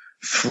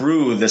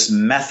through this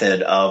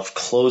method of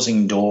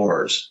closing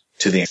doors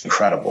to the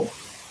incredible,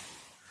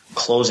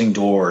 closing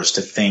doors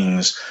to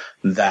things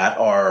that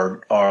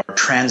are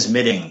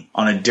transmitting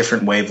on a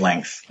different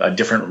wavelength, a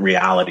different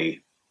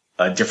reality,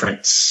 a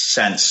different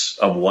sense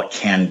of what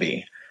can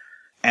be.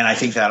 And I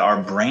think that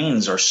our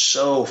brains are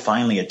so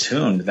finely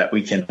attuned that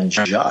we can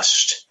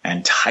adjust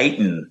and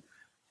tighten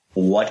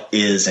what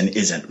is and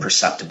isn't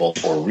perceptible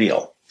or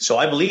real. So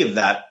I believe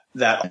that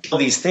all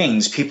these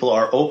things people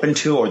are open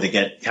to, or they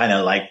get kind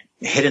of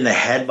hit in the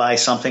head by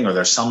something, or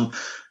there's some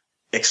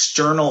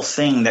external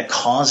thing that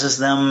causes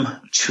them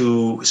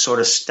to sort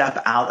of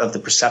step out of the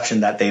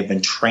perception that they've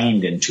been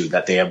trained into,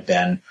 that they have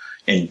been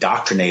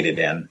indoctrinated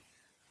in,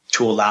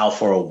 to allow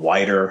for a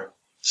wider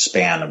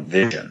span of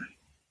vision.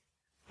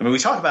 I mean, we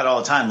talk about it all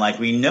the time.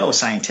 We know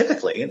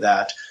scientifically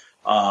that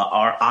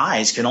our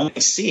eyes can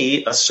only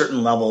see a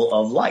certain level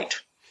of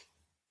light.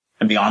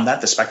 And beyond that,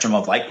 the spectrum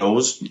of light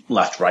goes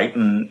left, right,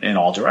 and in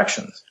all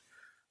directions.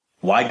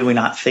 Why do we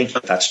not think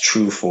that that's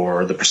true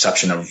for the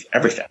perception of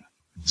everything?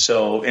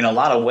 So in a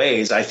lot of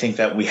ways, I think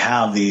that we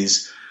have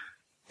these,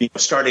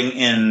 starting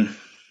in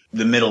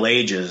the Middle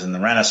Ages and the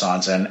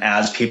Renaissance, and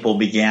as people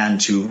began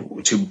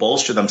to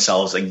bolster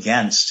themselves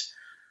against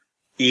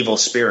evil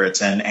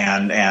spirits and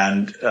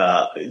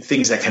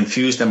things that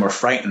confuse them or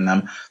frighten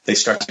them, they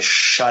start to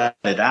shut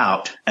it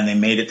out, and they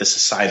made it the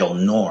societal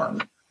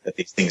norm that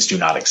these things do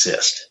not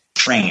exist,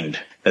 trained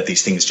that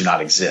these things do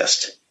not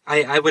exist.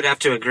 I would have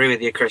to agree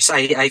with you, Chris.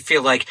 I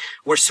feel like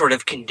we're sort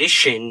of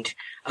conditioned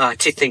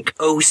to think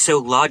so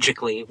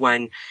logically,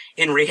 when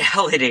in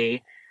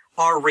reality,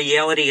 our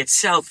reality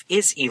itself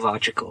is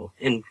illogical.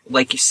 And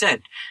like you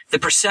said, the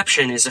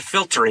perception is a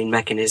filtering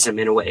mechanism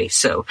in a way.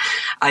 So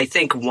I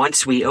think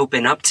once we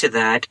open up to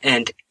that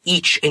and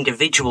each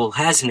individual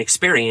has an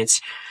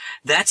experience,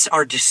 that's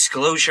our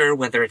disclosure,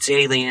 whether it's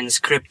aliens,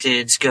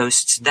 cryptids,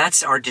 ghosts,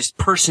 that's our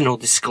personal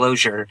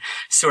disclosure,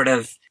 sort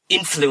of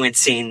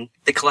influencing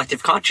the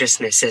collective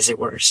consciousness, as it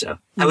were. So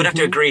I would have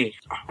to agree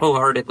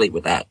wholeheartedly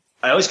with that.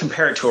 I always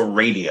compare it to a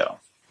radio.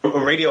 A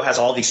radio has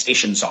all these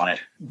stations on it,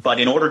 but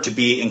in order to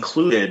be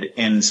included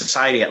in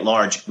society at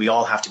large, we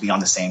all have to be on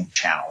the same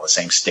channel, the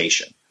same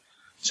station.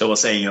 So we'll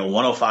say,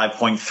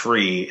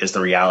 105.3 is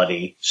the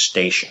reality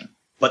station.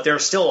 But there are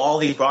still all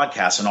these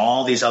broadcasts and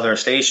all these other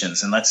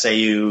stations. And let's say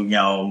you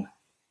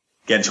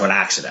get into an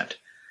accident,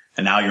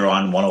 and now you're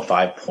on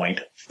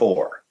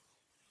 105.4.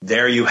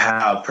 There you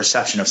have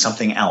perception of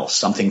something else,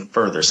 something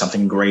further,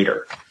 something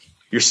greater.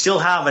 You still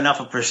have enough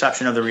of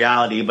perception of the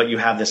reality, but you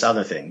have this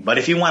other thing. But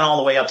if you went all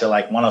the way up to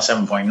like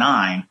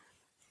 107.9,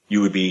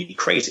 you would be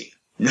crazy.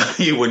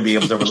 You wouldn't be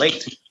able to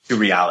relate to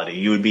reality.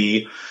 You would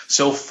be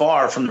so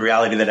far from the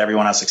reality that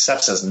everyone else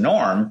accepts as the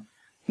norm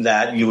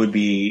that you would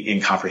be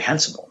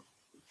incomprehensible.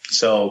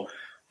 So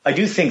I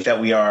do think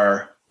that we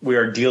are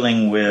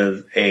dealing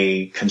with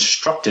a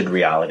constructed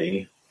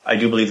reality. I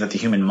do believe that the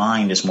human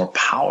mind is more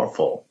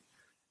powerful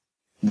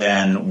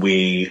than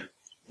we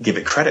give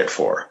it credit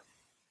for.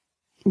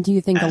 Do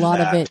you think a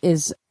lot of it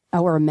is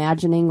our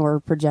imagining or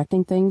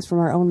projecting things from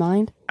our own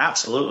mind?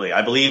 Absolutely.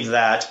 I believe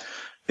that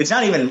it's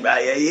not even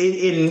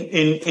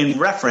in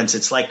reference.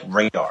 It's like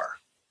radar.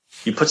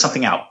 You put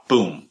something out,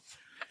 boom,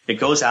 it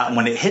goes out. And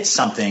when it hits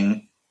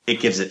something, it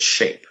gives it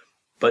shape.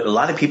 But a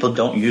lot of people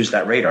don't use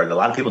that radar. A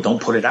lot of people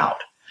don't put it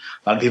out.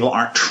 A lot of people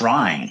aren't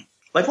trying.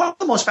 Like, one of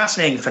the most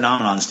fascinating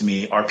phenomenons to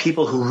me are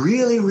people who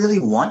really, really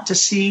want to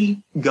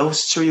see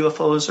ghosts or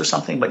UFOs or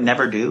something, but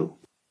never do.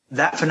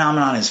 That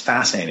phenomenon is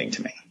fascinating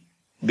to me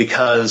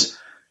because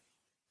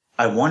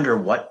I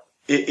wonder,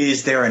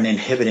 is there an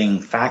inhibiting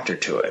factor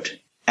to it?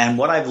 And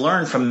what I've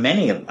learned from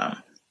many of them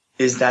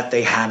is that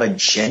they have a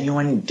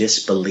genuine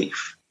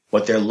disbelief.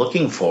 What they're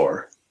looking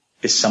for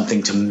is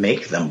something to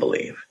make them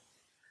believe.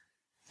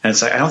 And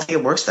it's like, I don't think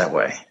it works that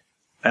way.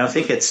 I don't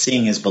think it's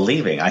seeing is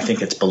believing. I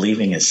think it's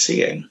believing is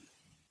seeing.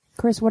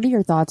 Chris, what are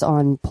your thoughts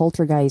on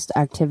poltergeist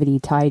activity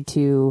tied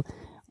to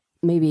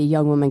maybe a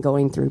young woman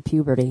going through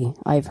puberty?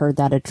 I've heard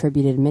that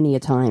attributed many a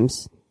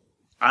times.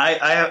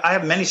 I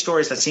have many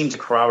stories that seem to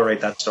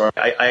corroborate that story.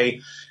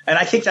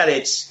 I think that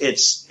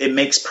it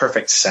makes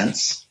perfect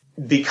sense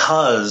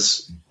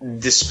because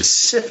the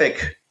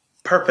specific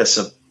purpose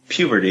of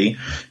puberty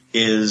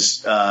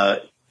is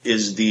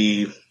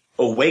the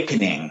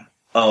awakening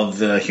of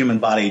the human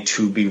body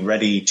to be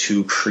ready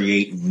to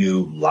create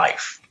new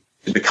life,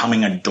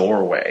 becoming a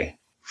doorway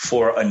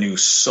for a new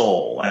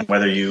soul. And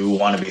whether you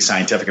want to be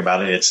scientific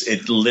about it,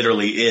 it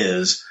literally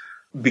is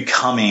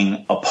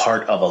becoming a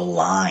part of a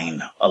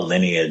line, a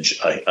lineage,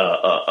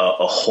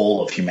 a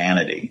whole of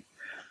humanity.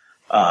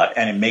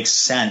 And it makes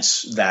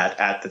sense that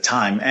at the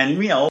time, and,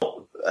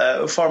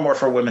 far more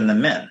for women than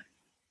men.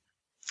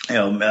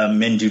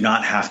 Men do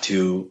not have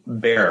to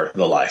bear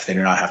the life. They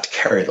do not have to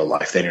carry the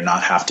life. They do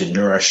not have to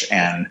nourish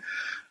and,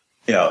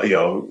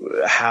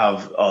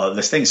 have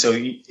this thing. So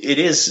it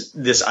is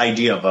this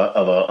idea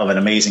of an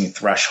amazing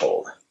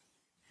threshold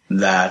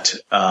that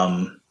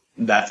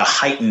the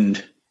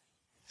heightened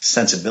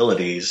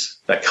sensibilities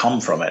that come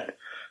from it,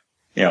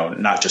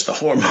 not just the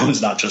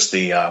hormones, not just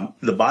the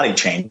body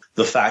change,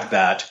 the fact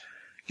that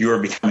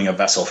you're becoming a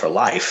vessel for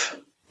life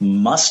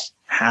must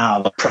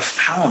have a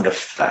profound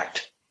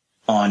effect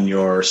on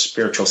your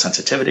spiritual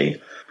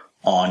sensitivity,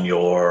 on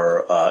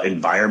your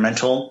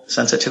environmental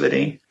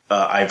sensitivity.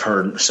 I've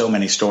heard so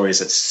many stories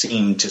that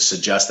seem to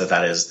suggest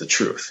that is the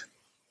truth,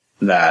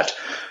 that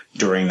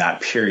during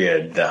that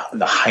period, the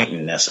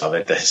heightenedness of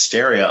it, the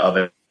hysteria of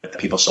it that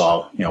people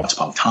saw, once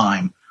upon a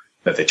time,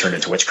 that they turned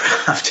into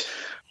witchcraft,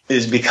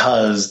 is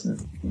because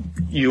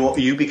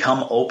you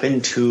become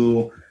open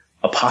to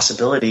a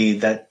possibility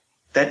that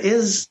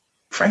is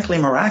frankly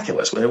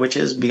miraculous, which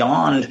is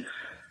beyond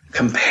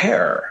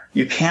compare.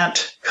 You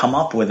can't come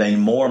up with a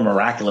more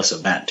miraculous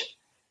event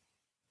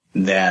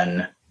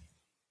than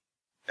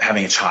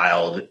having a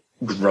child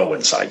grow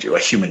inside you, a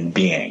human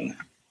being.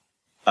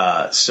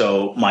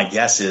 So my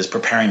guess is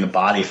preparing the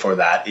body for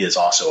that is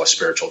also a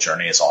spiritual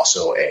journey. It's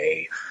also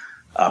a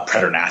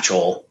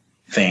preternatural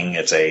thing.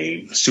 It's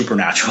a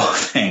supernatural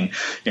thing.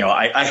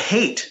 I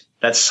hate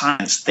that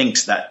science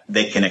thinks that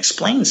they can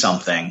explain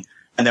something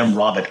and then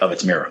rob it of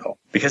its miracle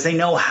because they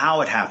know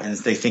how it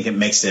happens. They think it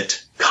makes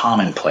it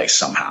commonplace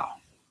somehow.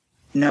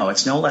 No,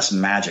 it's no less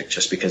magic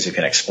just because you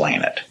can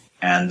explain it.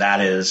 And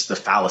that is the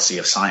fallacy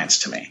of science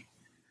to me.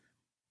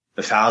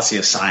 The fallacy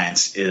of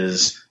science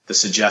is the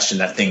suggestion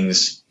that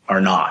things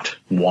are not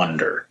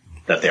wonder,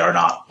 that they are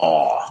not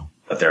awe,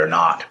 that they're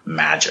not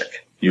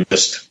magic. You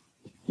just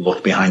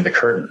look behind the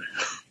curtain.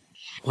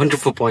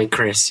 Wonderful point,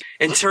 Chris.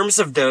 In terms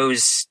of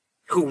those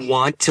who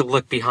want to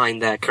look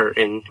behind that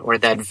curtain, or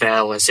that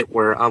veil, as it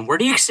were, where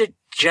do you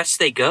suggest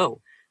they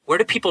go? Where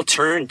do people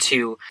turn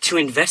to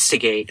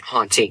investigate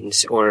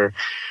hauntings or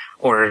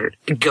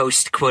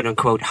ghost, quote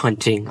unquote,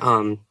 hunting?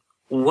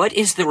 What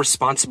is the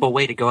responsible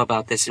way to go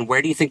about this, and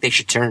where do you think they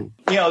should turn?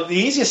 The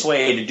easiest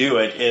way to do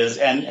it is,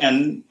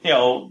 and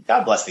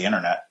God bless the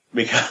internet,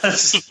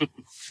 because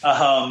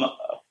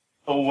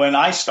when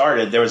I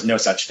started, there was no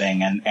such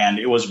thing, and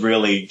it was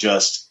really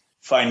just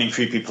finding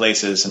creepy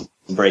places and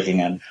breaking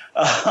in.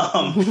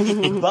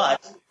 But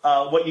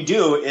what you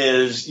do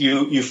is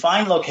you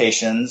find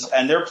locations,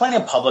 and there are plenty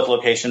of public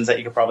locations that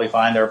you could probably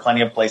find. There are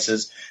plenty of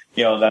places,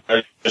 that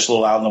are just a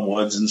little out in the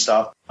woods and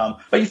stuff.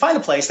 But you find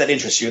a place that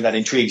interests you, that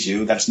intrigues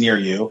you, that's near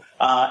you,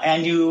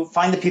 and you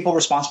find the people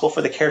responsible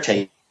for the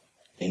caretaking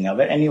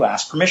of it, and you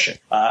ask permission.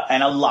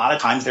 And a lot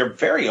of times they're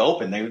very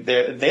open.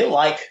 They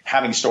like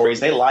having stories.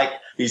 They like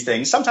these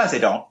things. Sometimes they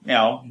don't,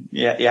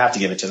 you have to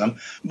give it to them.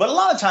 But a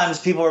lot of times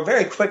people are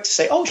very quick to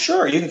say, oh,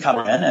 sure, you can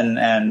come in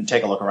and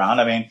take a look around.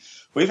 I mean,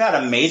 we've had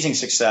amazing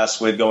success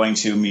with going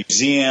to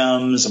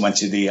museums. I went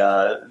to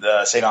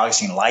the St.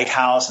 Augustine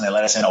Lighthouse, and they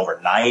let us in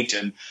overnight.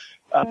 And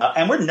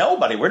we're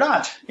nobody. We're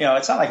not,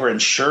 it's not like we're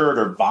insured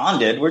or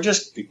bonded. We're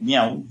just,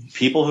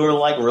 people who are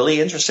like really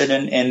interested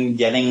in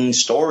getting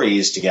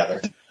stories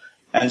together.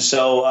 And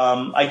so,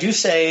 I do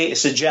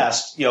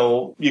suggest,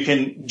 you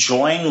can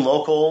join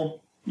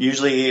local,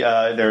 usually,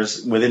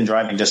 there's within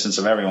driving distance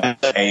of everyone,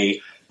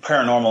 a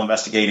paranormal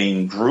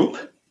investigating group.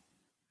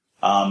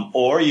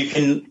 Or you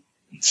can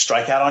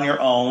strike out on your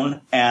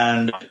own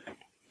and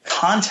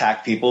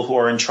contact people who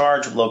are in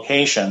charge of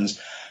locations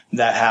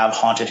that have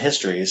haunted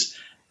histories.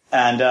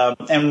 And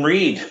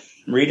read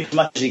as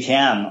much as you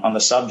can on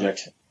the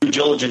subject. Due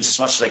diligence as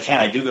much as I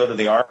can. I do go to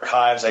the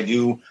archives. I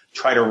do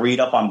try to read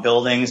up on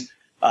buildings.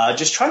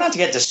 Just try not to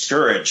get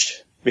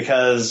discouraged,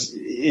 because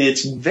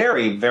it's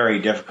very, very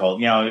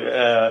difficult.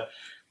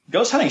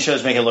 Ghost hunting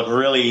shows make it look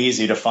really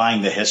easy to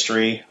find the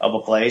history of a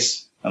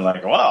place. And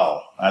like,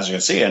 well, as you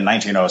can see, in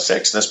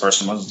 1906, this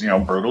person was,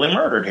 brutally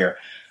murdered here.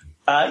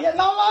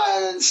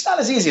 It's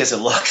not as easy as it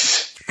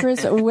looks.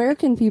 Chris, where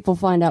can people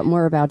find out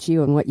more about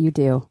you and what you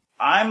do?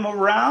 I'm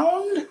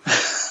around. You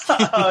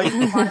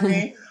can find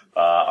me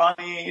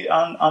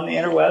on the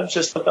interwebs.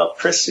 Just look up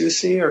Chris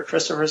Soucy or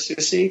Christopher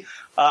Soucy.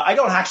 I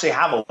don't actually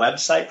have a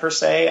website per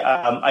se.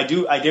 I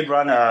did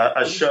run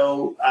a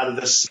show out of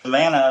the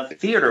Savannah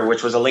Theater,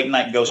 which was a late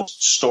night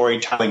ghost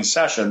storytelling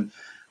session.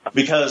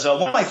 Because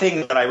one of my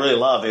things that I really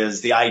love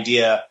is the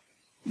idea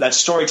that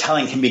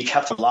storytelling can be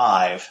kept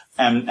alive.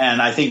 And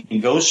I think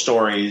in ghost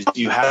stories,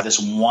 you have this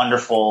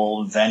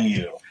wonderful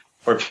venue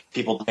for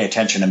people to pay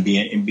attention and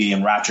be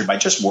enraptured by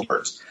just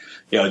words,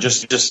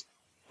 just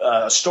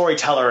a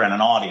storyteller and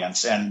an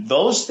audience. And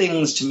those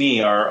things to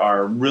me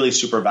are really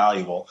super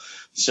valuable.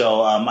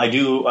 So, I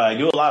do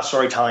a lot of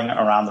storytelling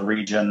around the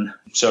region.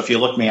 So if you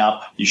look me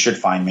up, you should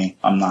find me.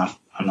 I'm not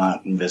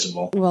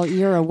invisible. Well,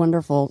 you're a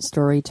wonderful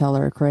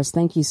storyteller, Chris.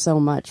 Thank you so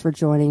much for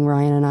joining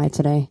Ryan and I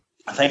today.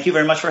 Thank you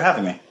very much for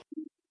having me.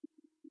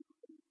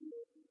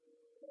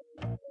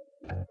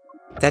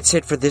 That's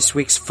it for this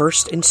week's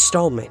first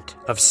installment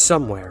of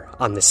Somewhere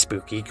on the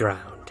Spooky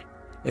Ground.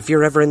 If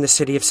you're ever in the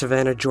city of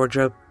Savannah,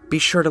 Georgia, be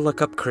sure to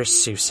look up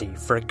Chris Soucy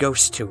for a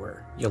ghost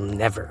tour you'll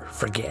never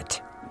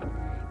forget.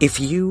 If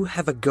you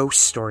have a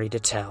ghost story to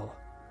tell,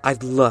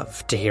 I'd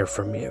love to hear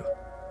from you.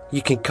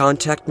 You can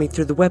contact me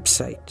through the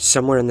website,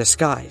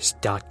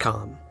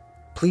 somewhereintheskies.com.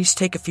 Please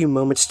take a few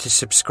moments to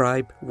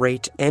subscribe,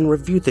 rate, and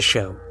review the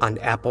show on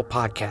Apple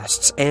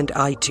Podcasts and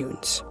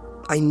iTunes.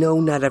 I know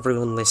not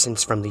everyone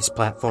listens from these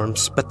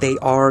platforms, but they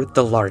are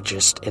the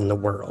largest in the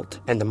world.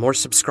 And the more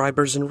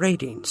subscribers and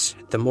ratings,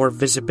 the more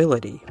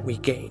visibility we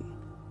gain.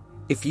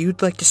 If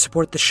you'd like to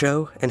support the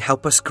show and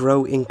help us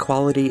grow in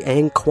quality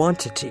and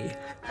quantity,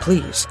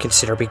 please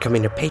consider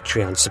becoming a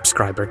Patreon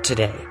subscriber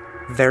today.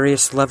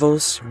 Various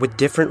levels with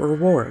different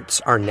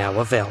rewards are now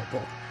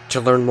available.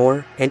 To learn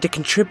more and to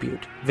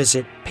contribute,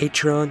 visit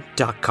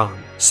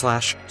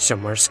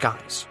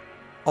patreon.com/somewhereskies.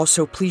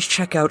 Also, please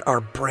check out our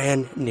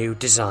brand new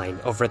design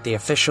over at the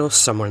official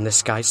Somewhere in the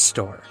Skies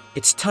store.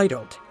 It's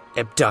titled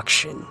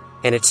Abduction,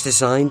 and it's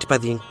designed by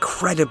the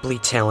incredibly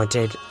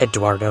talented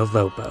Eduardo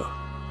Lobo.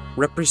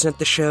 Represent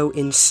the show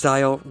in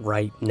style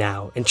right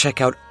now and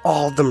check out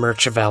all the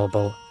merch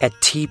available at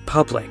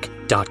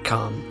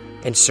teepublic.com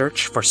and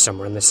search for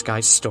Somewhere in the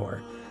Skies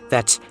store.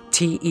 That's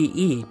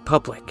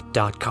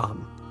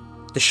teepublic.com.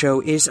 The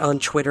show is on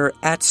Twitter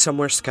at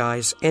Somewhere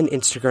Skies and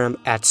Instagram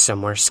at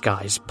Somewhere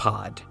Skies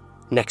Pod.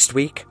 Next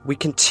week, we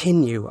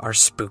continue our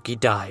spooky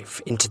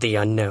dive into the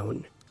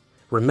unknown.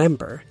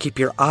 Remember, keep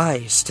your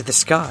eyes to the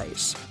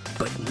skies,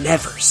 but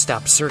never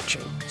stop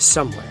searching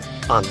somewhere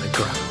on the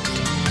ground.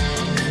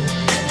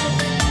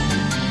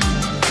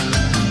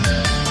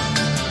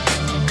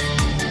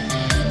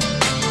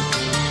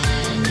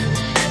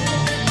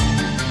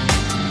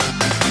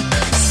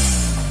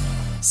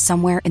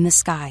 Somewhere in the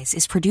Skies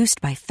is produced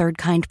by Third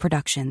Kind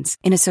Productions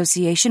in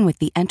association with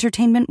the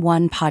Entertainment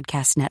One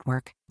Podcast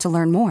Network. To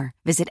learn more,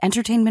 visit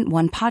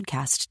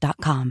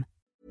entertainmentonepodcast.com.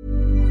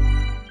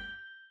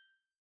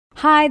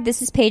 Hi,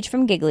 this is Paige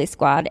from Giggly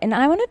Squad, and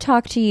I want to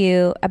talk to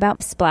you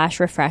about Splash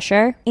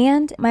Refresher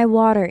and my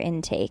water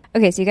intake.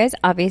 Okay, so you guys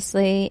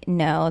obviously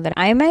know that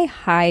I'm a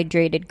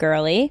hydrated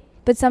girly,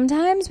 but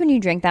sometimes when you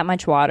drink that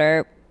much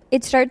water,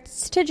 it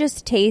starts to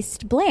just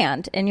taste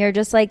bland, and you're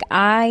just like,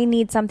 I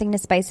need something to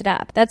spice it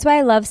up. That's why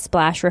I love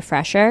Splash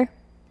Refresher.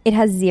 It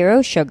has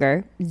 0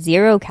 sugar,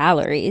 0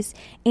 calories,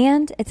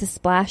 and it's a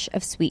splash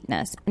of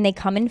sweetness. And they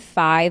come in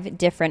 5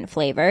 different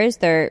flavors.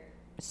 They're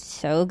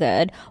so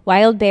good.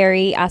 Wild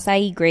berry,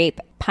 acai grape,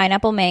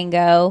 pineapple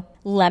mango,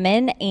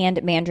 lemon,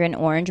 and mandarin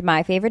orange.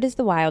 My favorite is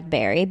the wild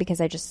berry because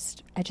I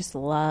just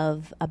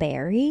love a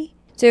berry.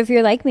 So if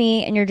you're like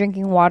me and you're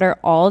drinking water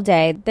all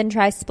day, then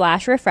try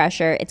Splash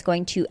Refresher. It's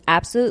going to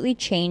absolutely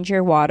change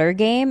your water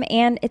game,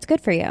 and it's good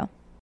for you.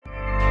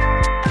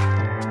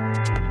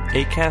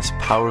 Acast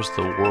powers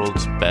the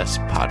world's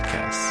best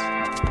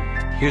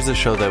podcasts. Here's a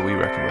show that we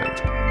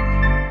recommend.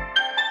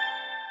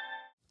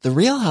 The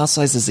Real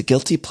Housewives is a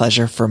guilty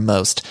pleasure for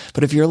most,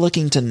 but if you're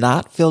looking to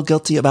not feel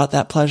guilty about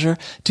that pleasure,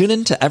 tune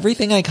in to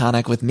Everything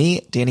Iconic with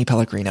me, Danny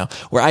Pellegrino,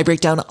 where I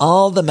break down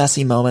all the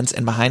messy moments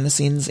and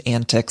behind-the-scenes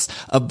antics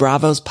of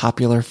Bravo's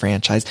popular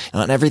franchise.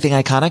 And on Everything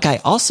Iconic,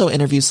 I also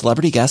interview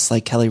celebrity guests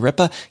like Kelly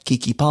Ripa,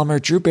 Keke Palmer,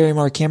 Drew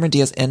Barrymore, Cameron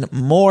Diaz, and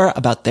more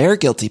about their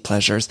guilty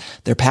pleasures,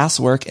 their past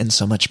work, and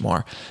so much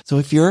more. So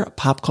if you're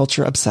pop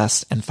culture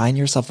obsessed and find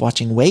yourself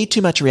watching way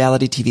too much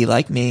reality TV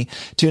like me,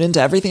 tune in to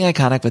Everything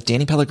Iconic with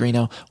Danny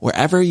Pellegrino,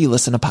 wherever you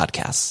listen to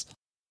podcasts.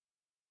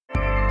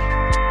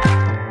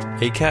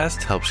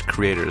 Acast helps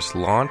creators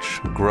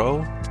launch, grow,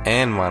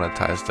 and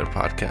monetize their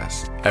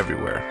podcasts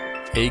everywhere.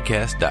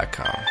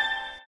 Acast.com.